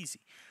very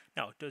easy.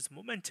 Now, does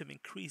momentum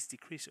increase,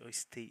 decrease, or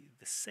stay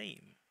the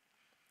same?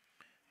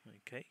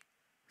 Okay.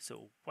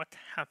 So what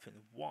happened?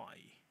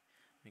 Why?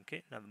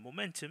 Okay, now the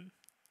momentum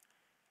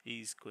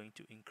is going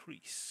to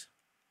increase.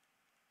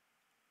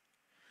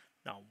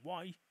 Now,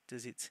 why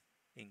does it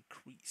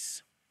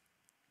increase?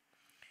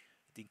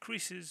 It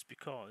increases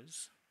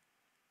because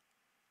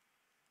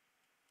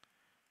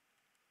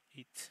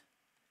it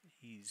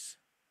is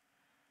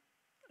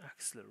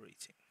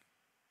accelerating.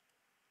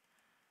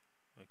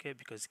 Okay,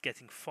 because it's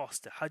getting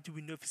faster. How do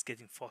we know if it's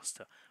getting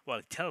faster? Well,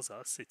 it tells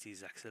us it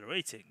is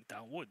accelerating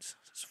downwards.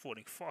 So it's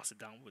falling faster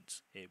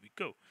downwards. Here we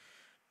go.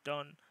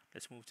 Done.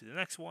 Let's move to the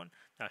next one.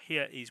 Now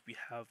here is we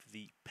have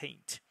the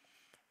paint.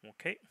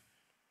 Okay.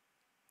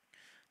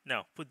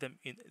 Now put them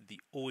in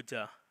the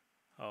order.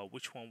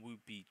 Which one will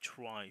be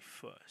dry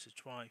first?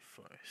 Dry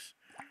first.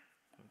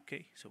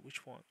 Okay. So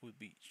which one will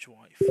be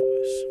dry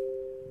first?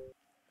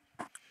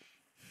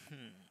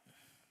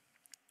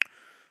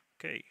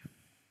 Okay.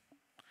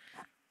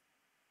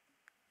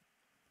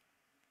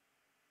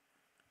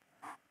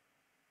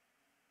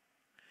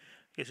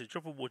 Okay, so a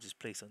drop of water is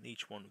placed on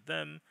each one of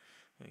them.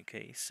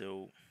 Okay,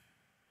 so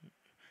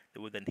they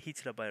were then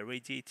heated up by a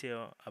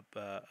radiator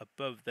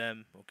above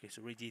them. Okay,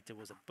 so radiator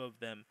was above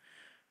them.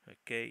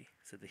 Okay,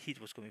 so the heat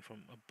was coming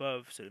from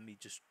above. So let me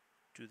just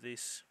do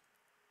this.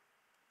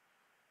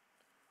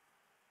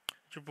 A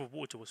drop of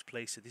water was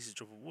placed. So this is a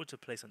drop of water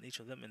placed on each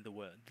of them, and they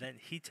were then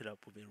heated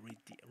up with a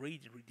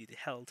radiator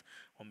held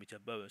 1 meter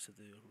above us. So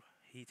the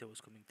heater was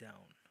coming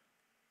down.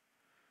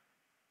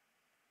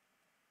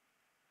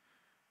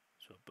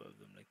 So above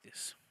them like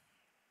this.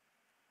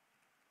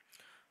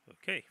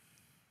 Okay.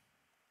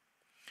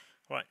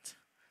 Right.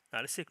 Now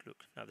let's take a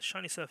look. Now the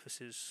shiny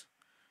surfaces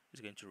is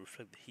going to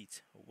reflect the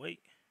heat away.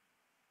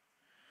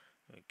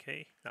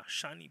 Okay. Now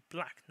shiny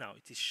black. Now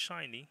it is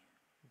shiny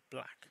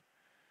black.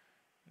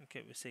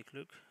 Okay, let's take a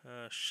look.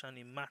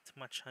 Shiny matte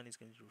shiny is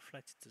going to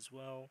reflect it as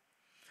well.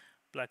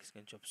 Black is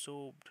going to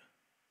absorb.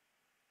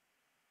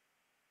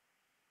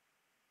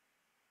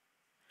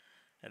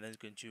 And then it's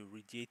going to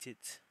radiate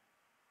it.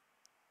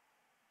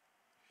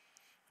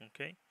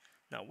 Okay.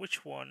 Now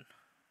which one?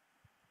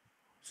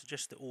 So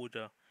just the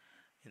order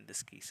in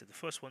this case. So the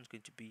first one is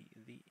going to be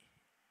the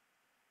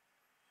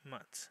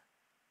matte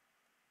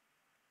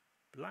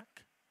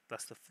black.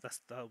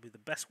 That'll be the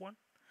best one.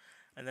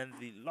 And then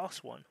the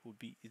last one will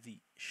be the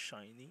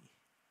shiny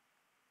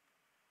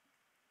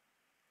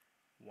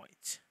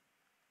white.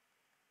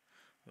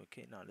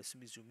 Okay, now let's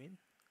zoom in.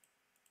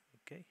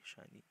 Okay,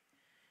 shiny.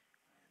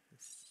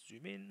 Let's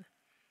zoom in.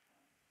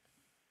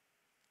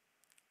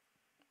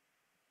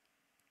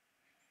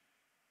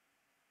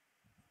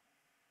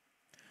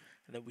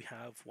 And then we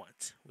have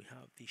what? We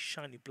have the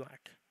shiny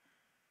black.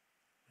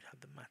 We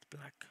have the matte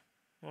black.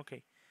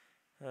 Okay.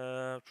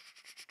 Uh,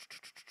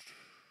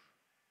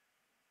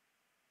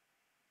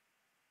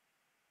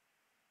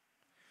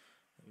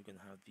 we're gonna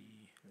have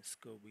the, let's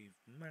go with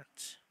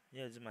matte.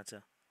 Yeah, it doesn't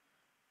matter.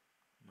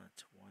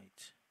 Matte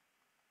white,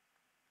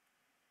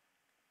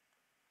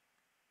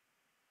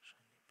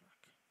 shiny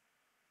black.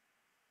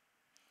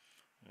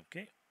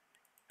 Okay.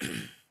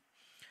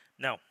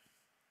 Now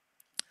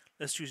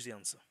let's choose the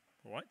answer.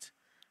 All right.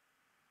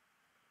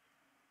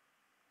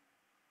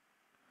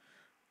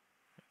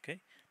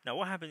 Okay. Now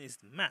what happened is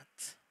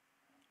matte.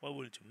 What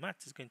will it do?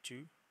 Matte is going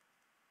to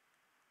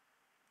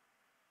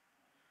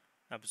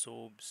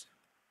absorbs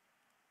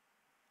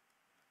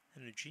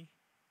energy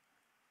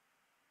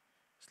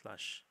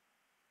slash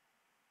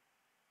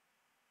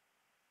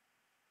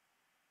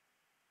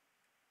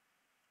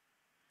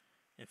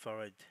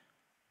infrared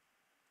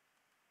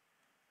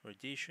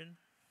radiation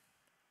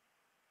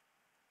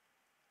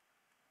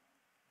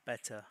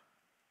better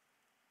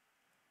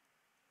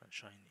than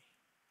shiny.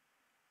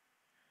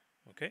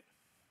 Okay.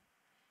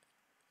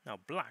 Now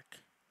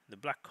black, the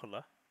black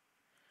color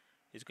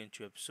is going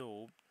to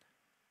absorb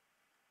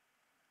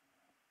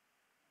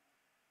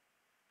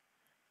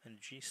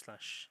energy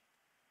slash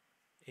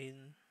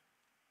infrared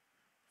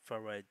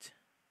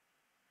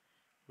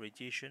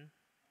radiation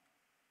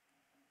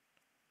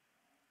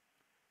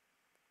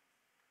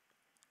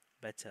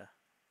better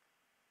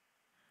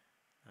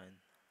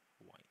than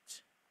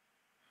white.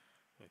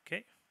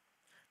 Okay.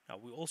 Now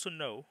we also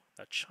know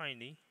that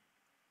shiny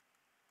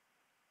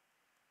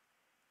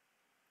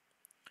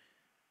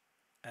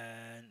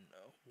and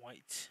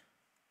white,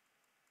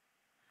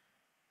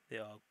 they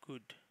are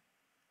good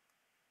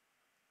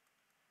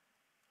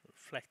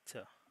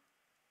reflector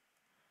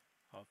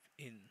of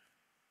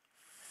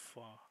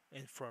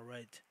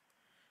infrared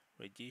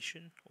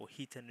radiation or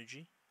heat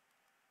energy.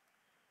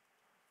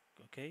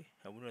 Okay,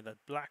 and we know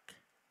that black,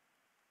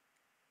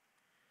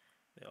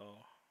 they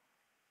are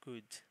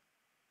good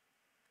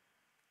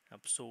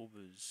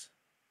absorbers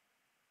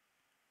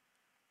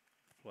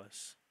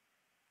plus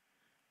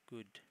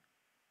good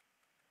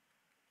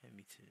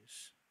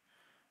emitters,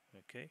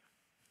 okay,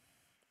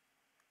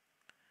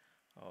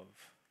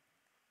 of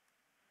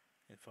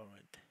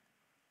infrared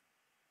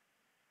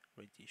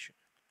radiation.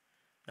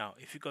 Now,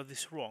 if you got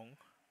this wrong,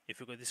 if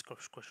you got this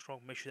question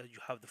wrong, make sure that you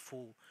have the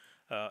full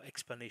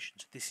explanation.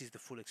 So this is the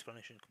full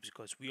explanation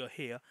because we are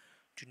here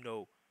to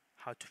know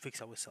how to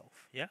fix ourselves.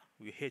 Yeah,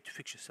 we're here to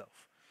fix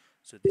yourself.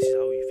 So this is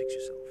how you fix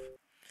yourself.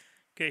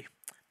 Okay.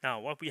 Now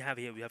what we have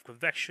here, we have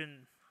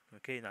convection.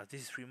 Okay. Now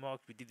this is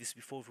remarked. We did this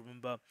before.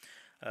 Remember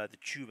the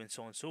tube and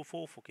so on and so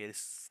forth. Okay.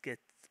 Let's get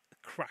a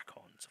crack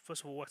on. So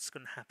first of all, what's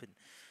going to happen?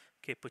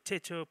 Okay.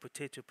 Potato,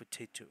 potato,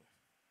 potato.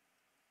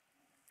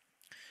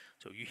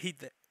 So you heat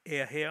the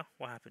air here.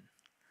 What happened?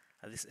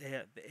 This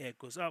air, the air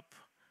goes up,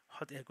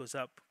 hot air goes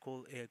up,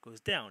 cold air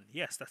goes down.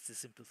 Yes, that's the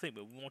simple thing,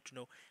 but we want to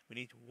know,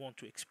 we want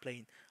to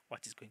explain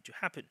what is going to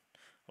happen.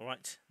 All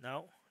right,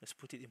 now let's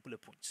put it in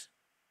bullet points.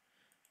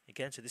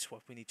 Again, so this is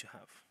what we need to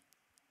have.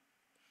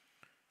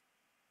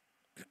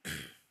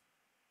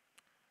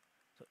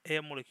 So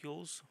air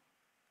molecules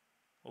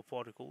or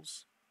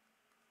particles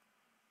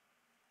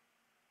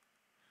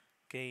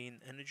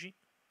gain energy.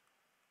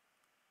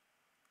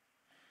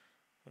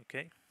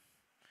 Okay,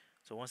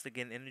 so once they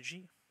gain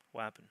energy,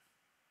 what happened?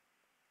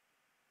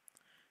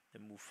 They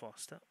move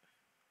faster.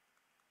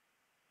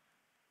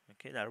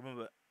 Okay, now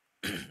remember,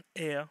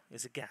 air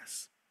is a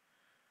gas.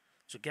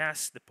 So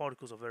gas, the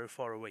particles are very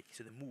far away,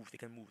 so they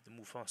can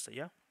move faster,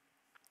 yeah?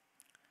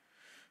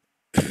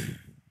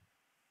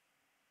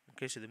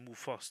 Okay, so they move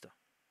faster.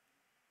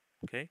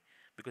 Okay,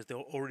 because they're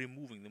already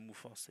moving, they move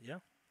faster, yeah?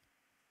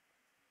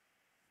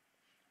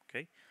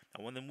 Okay,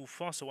 now when they move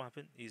faster, what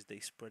happens is they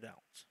spread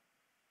out.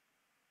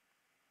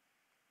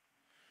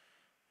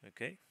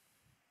 Okay,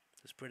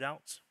 they spread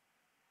out,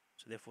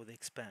 so therefore they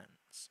expand.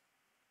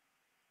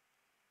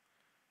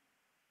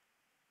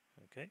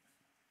 Okay,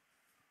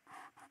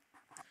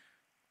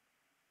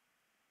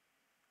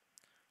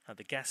 now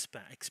the gas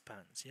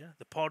expands, yeah?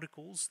 The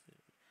particles,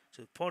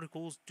 so the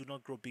particles do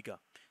not grow bigger.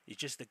 It's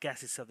just the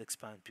gas itself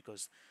expands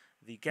because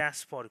the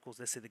gas particles,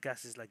 let's say the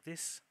gas is like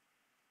this.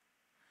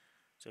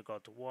 So I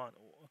got one,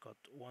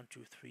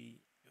 two,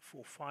 three,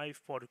 four,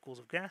 5 particles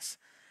of gas,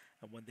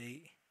 and when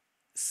they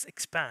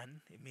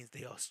expand, it means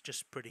they are just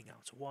spreading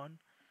out. So 1,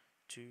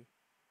 2,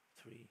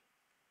 3,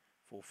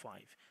 4,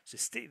 5. So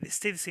they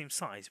stay the same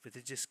size, but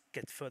they just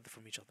get further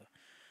from each other.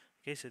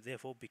 Okay, so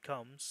therefore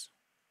becomes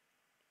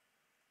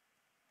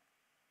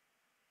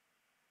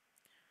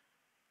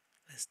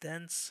less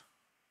dense.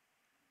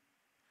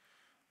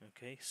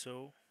 Okay,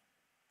 so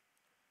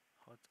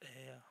hot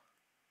air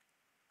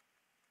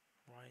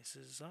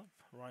rises up,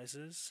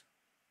 rises,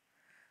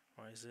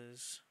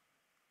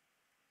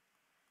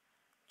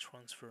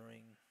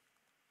 transferring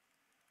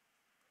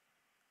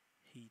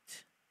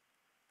heat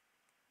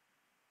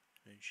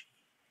energy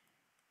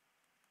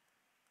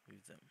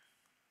with them.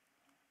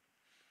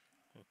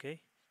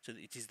 Okay, so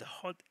it is the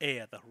hot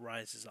air that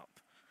rises up,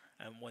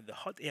 and when the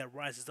hot air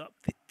rises up,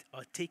 they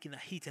are taking the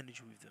heat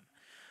energy with them.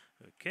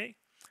 Okay,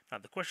 now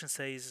the question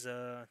says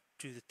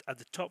to at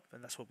the top,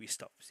 and that's where we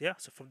stop. Yeah,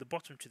 so from the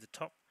bottom to the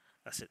top,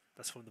 that's it.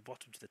 That's from the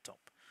bottom to the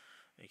top.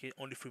 Okay,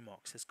 only 3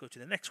 marks. Let's go to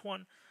the next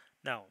one.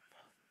 Now,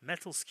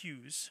 metal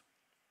skews.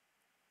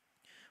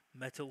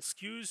 Metal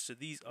skews, so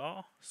these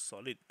are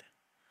solid.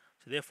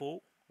 So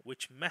therefore,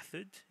 which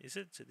method is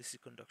it? So this is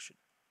conduction.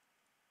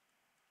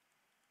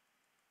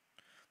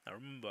 Now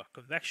remember,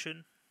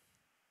 convection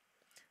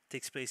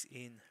takes place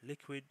in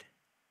liquid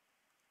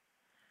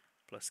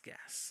plus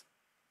gas.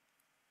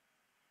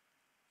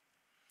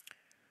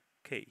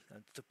 Okay,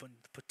 and the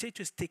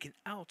potato is taken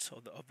out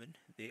of the oven,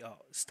 they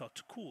start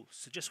to cool.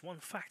 So just one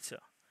factor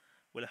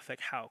will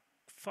affect how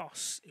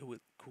fast it will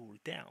cool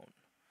down.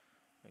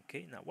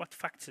 Okay, now what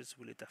factors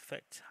will it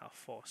affect? How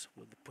fast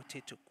will the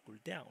potato cool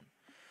down?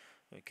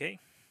 Okay,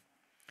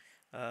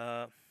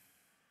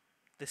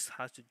 this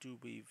has to do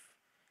with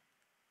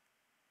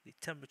the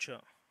temperature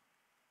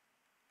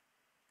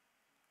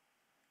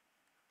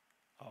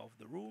of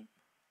the room.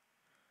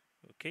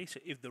 Okay, so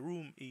if the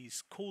room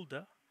is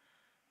colder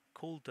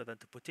than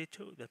the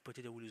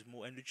potato will use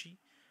more energy.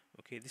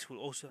 Okay, this will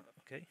also,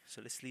 okay,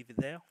 so let's leave it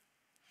there.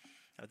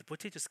 Now the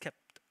potato is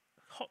kept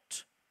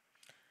hot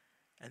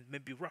and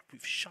maybe wrapped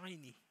with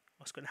shiny.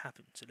 What's going to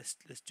happen? So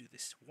let's do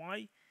this.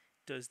 Why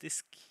does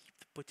this keep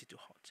the potato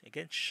hot?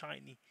 Again,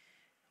 shiny.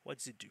 What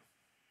does it do?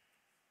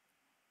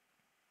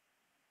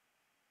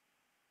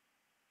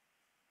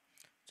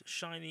 So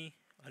shiny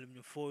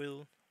aluminum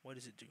foil. What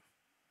does it do?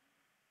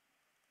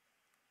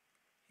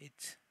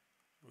 It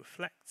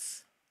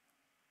reflects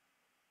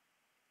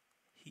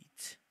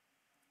heat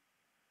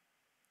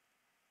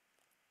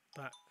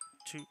back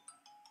to.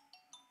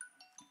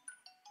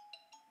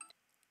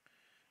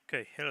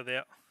 Okay, hello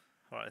there.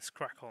 All right, let's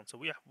crack on. So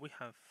we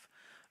have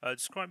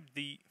described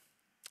the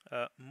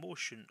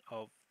motion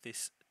of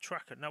this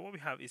tracker. Now what we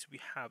have is we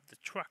have the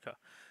tracker.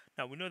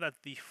 Now we know that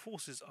the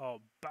forces are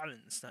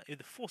balanced. Now if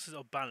the forces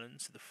are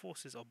balanced,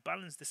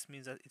 this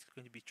means that it's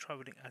going to be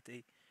traveling at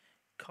a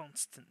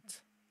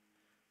constant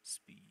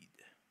speed.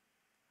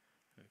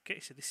 Okay,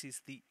 so this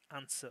is the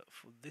answer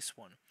for this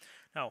one.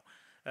 Now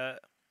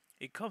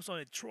it comes on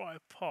a dry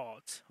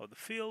part of the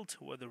field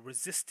where the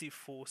resistive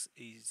force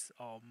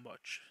are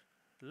much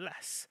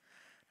less.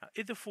 Now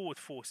if the forward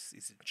force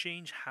is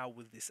changed, how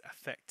will this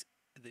affect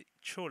the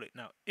trolley?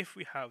 Now if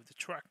we have the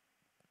track,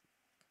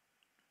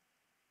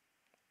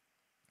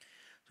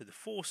 so the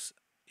force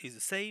is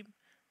the same,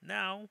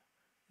 now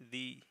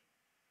the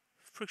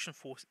friction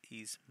force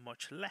is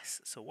much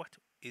less. So what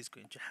is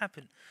going to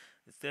happen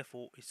is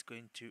therefore it's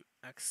going to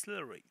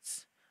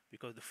accelerate,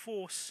 because the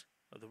force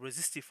or the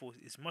resistive force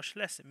is much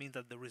less. It means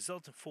that the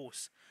resultant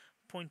force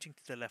pointing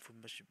to the left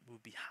will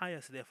be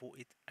higher, so therefore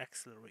it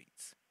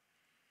accelerates.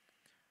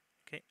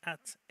 Okay,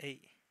 at a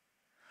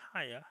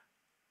higher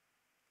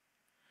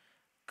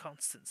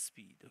constant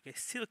speed. Okay,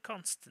 still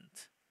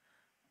constant,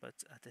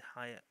 but at a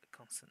higher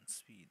constant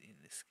speed in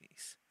this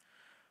case.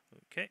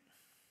 Okay.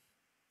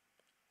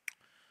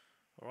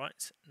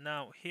 Alright,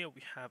 now here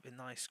we have a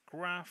nice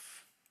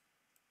graph.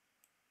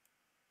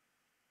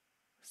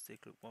 Let's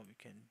take a look what we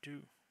can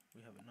do.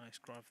 We have a nice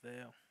graph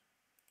there.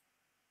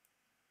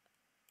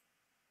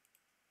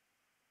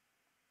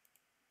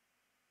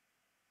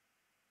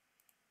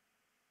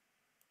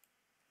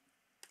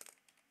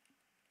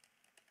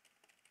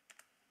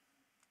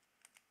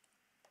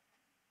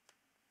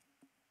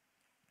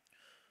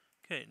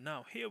 Okay,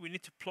 now here we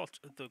need to plot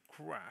the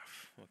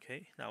graph.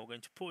 Okay, now we're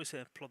going to pause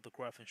here and plot the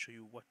graph and show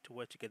you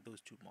where to get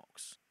those 2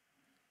 marks.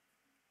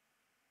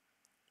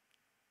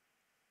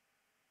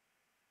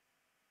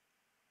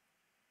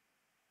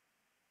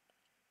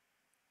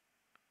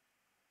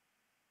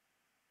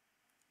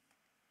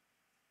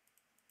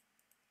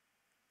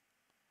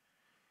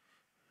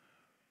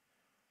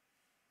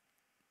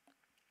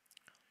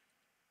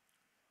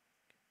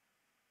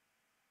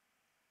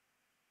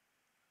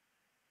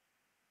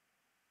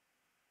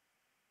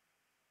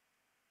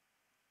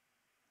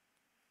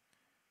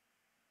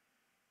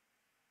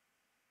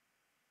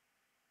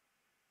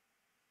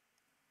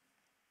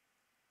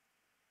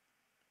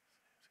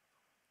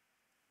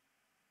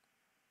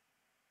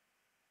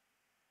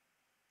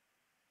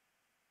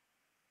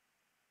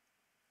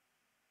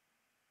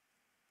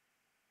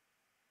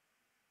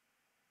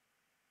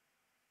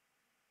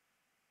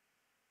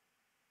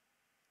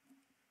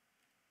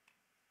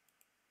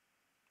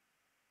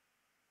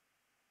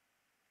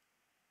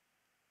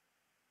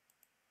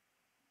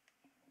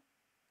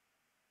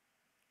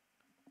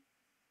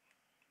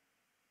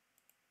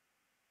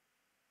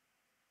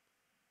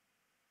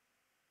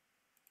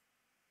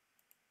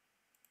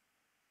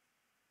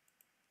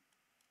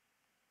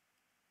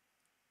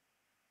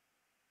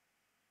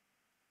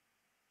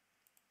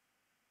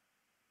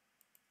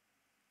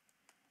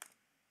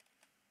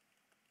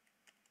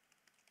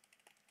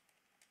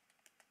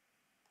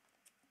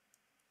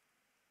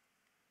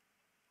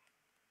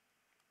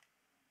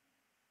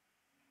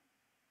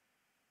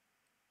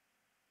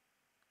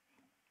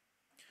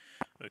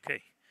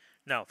 Okay,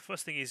 now the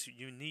first thing is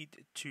you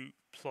need to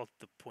plot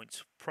the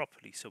points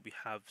properly. So we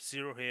have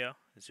 0 here,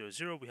 0,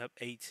 0, we have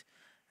 8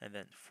 and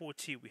then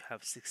 40 we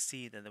have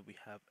 16, and then we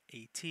have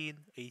 80,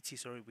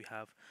 sorry, we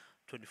have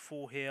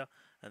 24 here,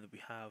 and then we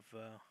have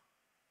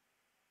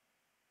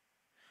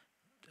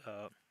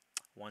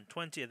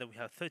 120, and then we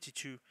have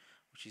 32,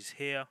 which is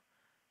here,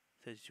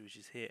 32, which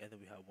is here, and then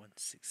we have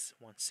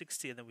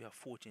 160, and then we have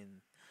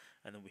 14,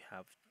 and then we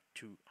have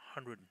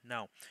 200.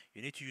 Now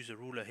you need to use a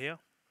ruler here.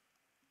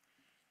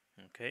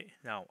 Okay,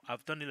 now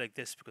I've done it like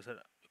this because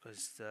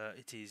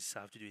it is,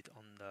 I have to do it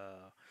on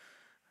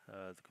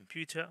the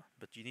computer,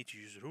 but you need to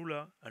use a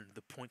ruler and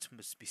the points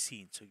must be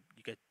seen. So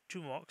you get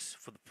 2 marks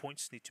for the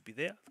points need to be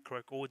there, the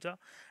correct order,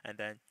 and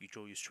then you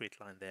draw your straight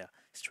line there,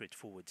 straight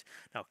forward.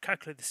 Now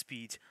calculate the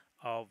speed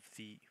of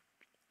the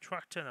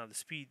tractor. Now the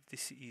speed,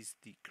 this is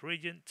the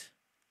gradient.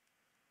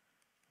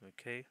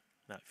 Okay,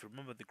 now if you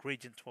remember the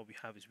gradient, what we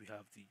have is we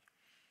have the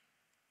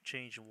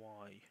change in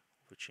y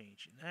over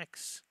change in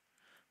x.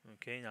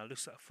 Okay, now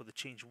looks like for the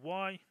change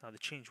y. Now the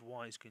change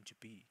y is going to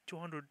be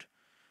 200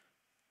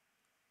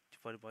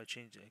 divided by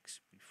change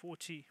x, be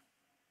 40.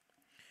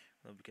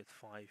 Then we get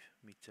 5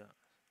 meters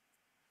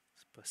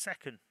per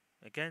second.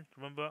 Again,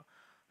 remember,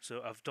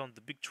 so I've done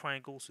the big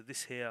triangle. So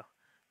this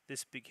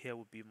big here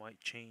would be my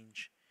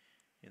change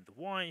in the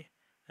y,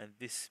 and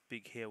this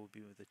big here would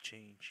be with the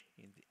change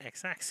in the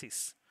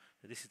x-axis.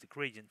 So this is the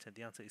gradient, and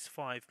the answer is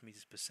 5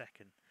 meters per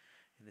second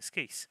in this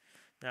case.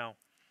 Now,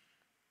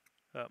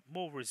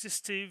 more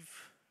resistant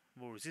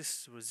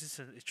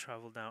is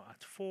travel now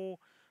at 4.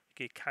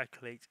 Okay,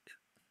 calculate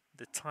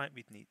the time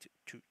it needs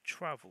to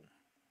travel.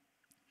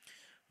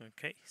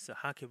 Okay, so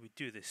how can we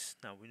do this?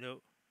 Now we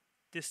know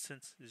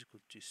distance is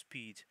equal to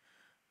speed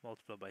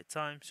multiplied by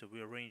time, so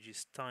we arrange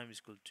this time is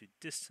equal to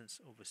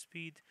distance over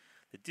speed.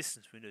 The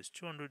distance we know is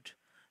 200,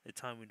 the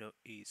time we know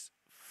is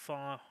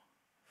 4.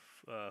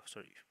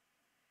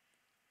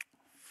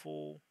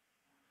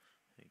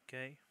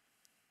 Okay,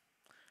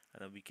 and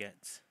then we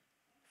get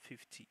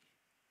 50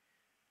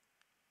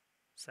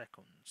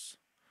 seconds.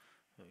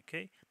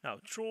 Okay, now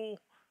draw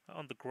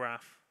on the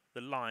graph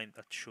the line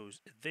that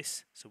shows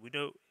this. So we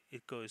know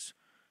it goes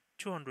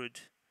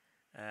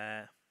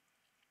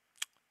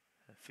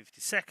 250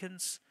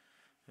 seconds.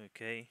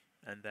 Okay,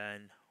 and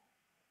then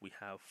we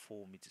have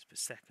 4 meters per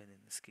second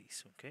in this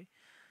case. Okay,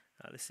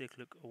 now let's take a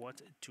look at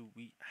what do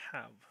we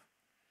have.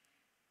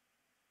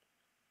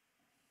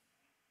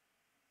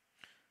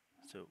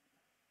 So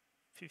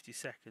 50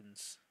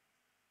 seconds.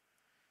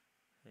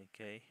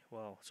 Okay,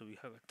 well, so we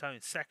have a time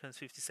in seconds.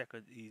 50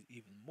 seconds is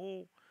even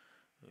more.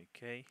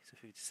 Okay, so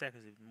 50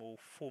 seconds is even more,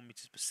 4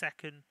 meters per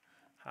second.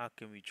 How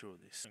can we draw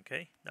this?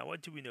 Okay, now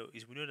what do we know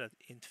is we know that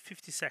in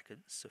 50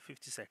 seconds, so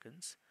 50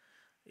 seconds,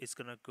 it's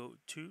gonna go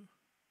to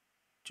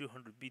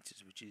 200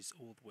 meters, which is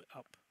all the way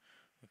up.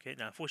 Okay,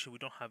 now unfortunately we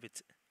don't have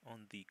it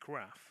on the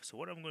graph. So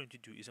what I'm going to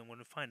do is I'm going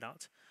to find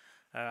out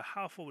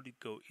how far would it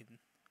go in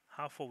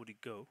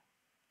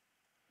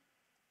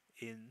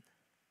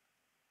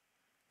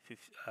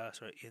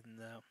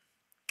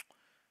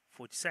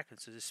 40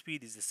 seconds. So the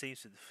speed is the same,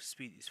 so the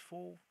speed is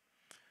 4.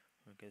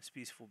 Okay, the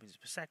speed is 4 meters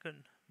per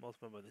second,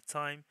 multiplied by the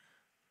time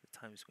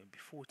is going to be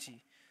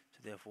 40,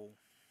 so therefore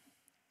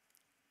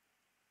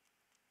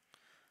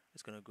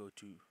it's going to go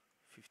to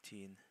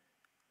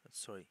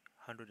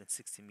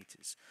 160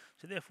 meters.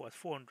 So therefore at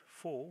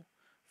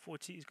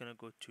 40 is going to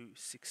go to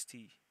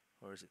 60,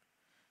 or is it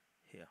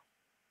here?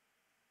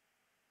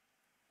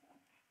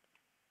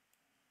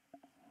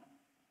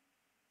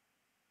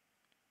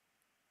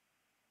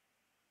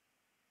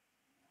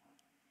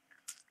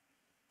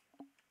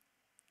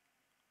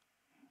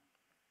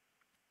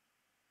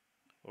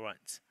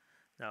 Alright,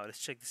 now let's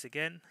check this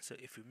again. So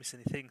if we miss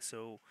anything,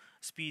 so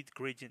speed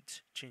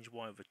gradient change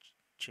y over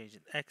change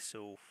in x,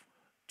 so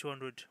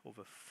 200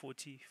 over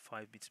 40,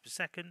 5 meters per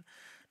second.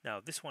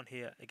 Now this one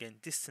here, again,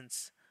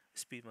 distance,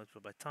 speed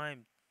multiplied by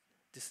time,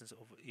 distance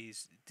over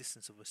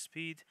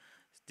speed.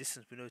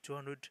 Distance we know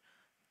 200,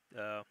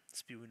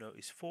 speed we know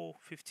is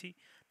 450.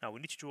 Now we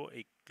need to draw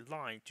a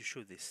line to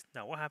show this.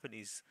 Now what happened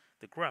is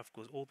the graph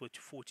goes all the way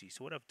to 40.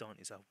 So what I've done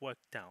is I've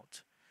worked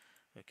out,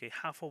 okay,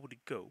 how far would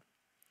it go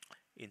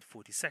in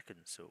 40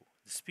 seconds. So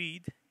the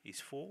speed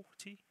is 4,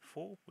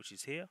 which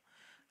is here.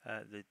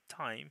 The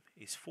time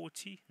is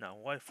 40. Now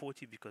why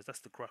 40? Because that's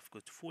the graph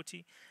goes to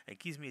 40 and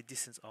gives me a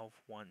distance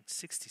of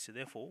 160. So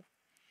therefore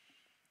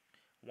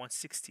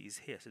 160 is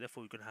here. So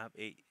therefore we're going to have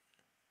a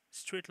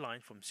straight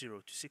line from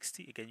 0 to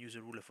 60. Again, use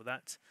a ruler for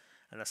that,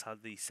 and that's how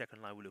the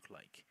second line will look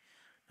like.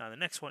 Now the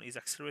next one is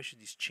acceleration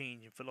is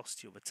change in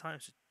velocity over time.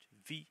 So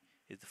v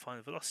is the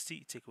final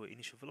velocity, take away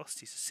initial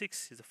velocity, so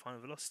 6 is the final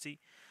velocity,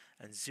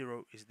 and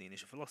 0 is the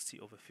initial velocity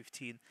over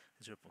 15,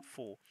 0.4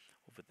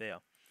 over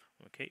there.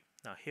 Okay,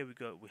 now here we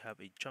go, we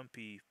have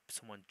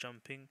someone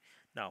jumping.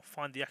 Now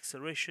find the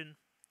acceleration.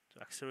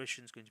 So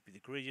acceleration is going to be the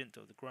gradient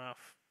of the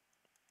graph,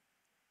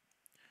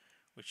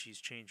 which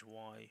is change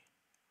y,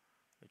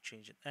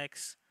 change in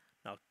x.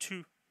 Now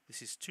 2,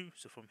 this is 2,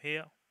 so from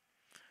here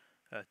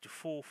to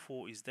 4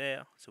 is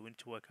there, so we need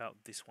to work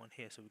out this one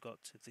here. So we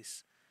got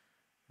this.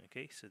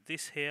 Okay, so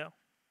this here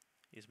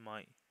is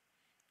my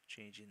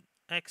change in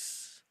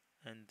x,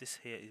 and this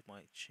here is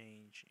my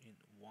change in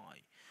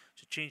y.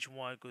 So change in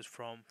y goes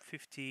from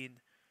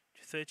 15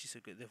 to 30, so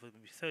therefore it's going to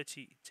be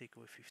 30, take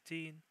away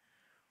 15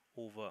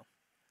 over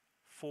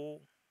 4,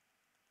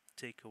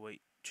 take away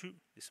 2,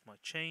 this is my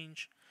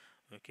change.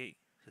 Okay,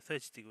 so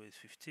 30 take away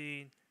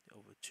 15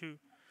 over 2.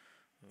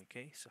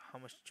 Okay, so how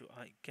much do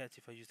I get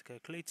if I use the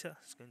calculator?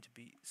 It's going to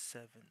be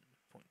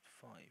 7.5.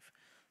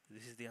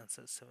 This is the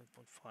answer,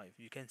 7.5.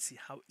 You can see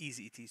how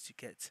easy it is to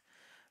get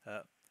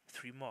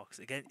 3 marks.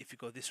 Again, if you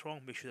got this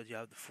wrong, make sure that you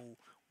have the full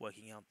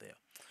working out there.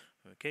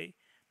 Okay,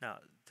 now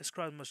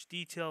describe much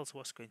details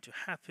what's going to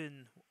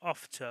happen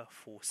after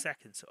 4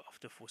 seconds. So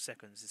after 4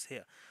 seconds is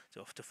here. So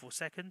after 4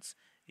 seconds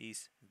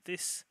is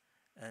this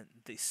and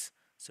this.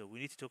 So we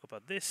need to talk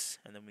about this,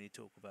 and then we need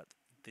to talk about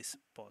this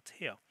part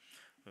here.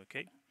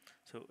 Okay,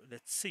 so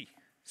let's see.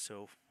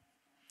 So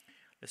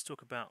let's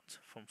talk about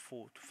from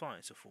 4 to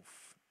 5. So from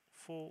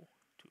 4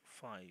 to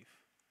 5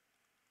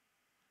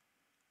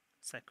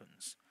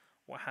 seconds,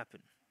 what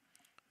happened?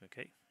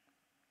 Okay,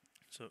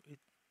 so it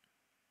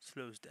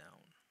slows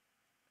down.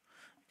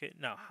 Okay,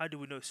 now how do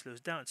we know it slows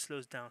down? It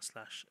slows down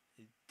slash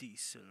it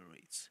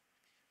decelerates.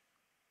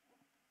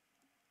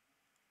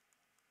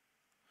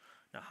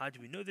 Now how do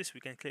we know this? We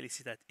can clearly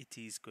see that it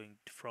is going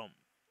from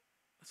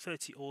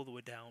 30 all the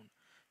way down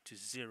to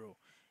 0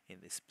 in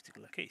this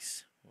particular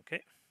case.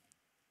 Okay,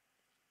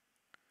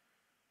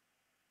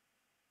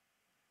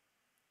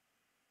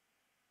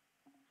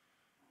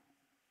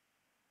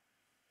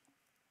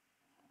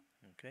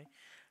 okay,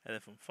 and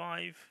then from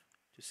 5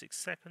 to 6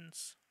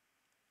 seconds,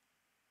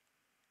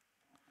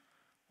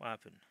 what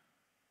happened?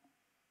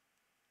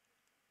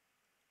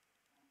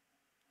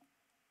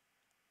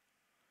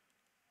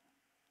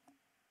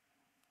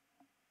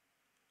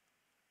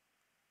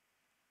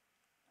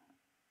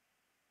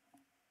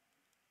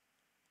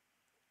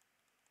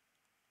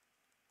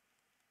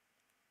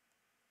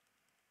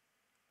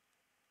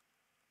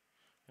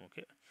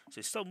 Okay, so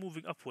it starts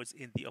moving upwards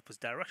in the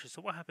opposite direction.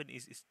 So what happened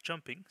is it's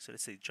jumping. So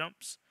let's say it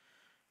jumps,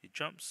 it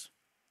jumps,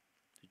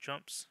 it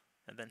jumps,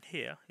 and then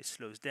here it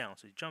slows down.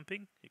 So it's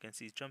jumping, you can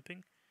see it's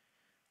jumping.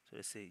 So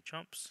let's say it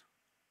jumps,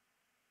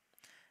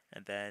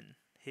 and then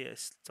here it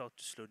starts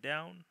to slow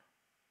down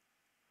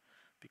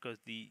because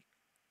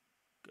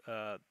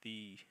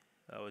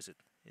what is it?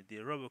 The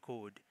rubber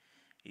cord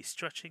is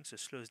stretching, so it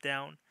slows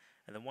down,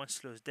 and then once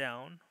it slows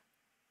down,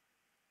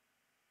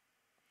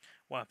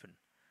 what happened?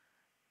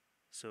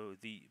 So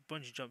the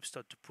bungee jump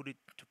start to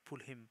pull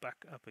him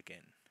back up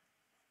again.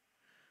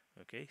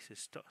 Okay, so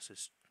starts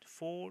to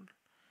fall,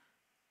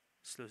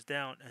 slows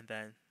down, and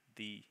then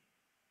the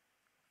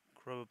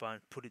rubber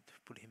band pull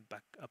him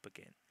back up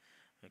again.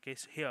 Okay,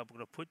 so here I'm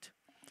gonna put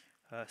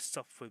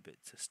stop for a bit.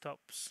 So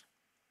stops.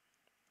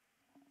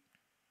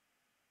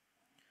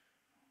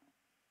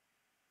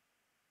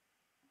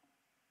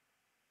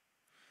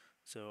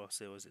 So I'll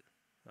say was it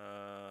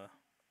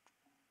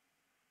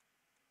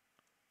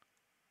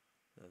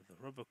the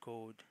rubber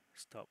cord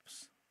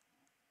stops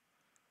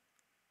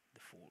the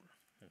fall.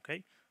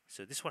 Okay,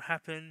 so this what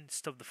happened,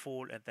 stop the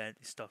fall, and then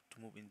it starts to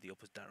move in the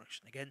opposite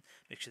direction. Again,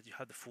 make sure that you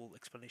have the full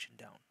explanation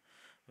down.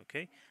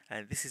 Okay,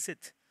 and this is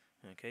it.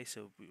 Okay,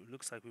 so it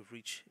looks like we've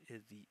reached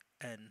the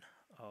end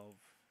of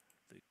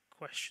the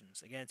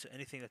questions. Again, so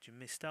anything that you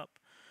missed up,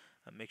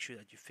 make sure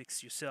that you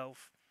fix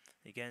yourself.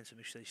 Again, so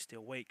make sure that you stay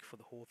awake for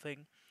the whole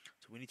thing.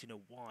 So we need to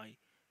know why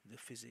the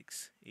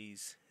physics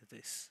is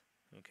this.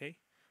 Okay,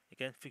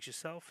 again, fix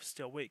yourself,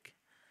 stay awake,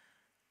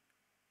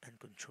 and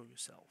control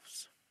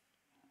yourselves.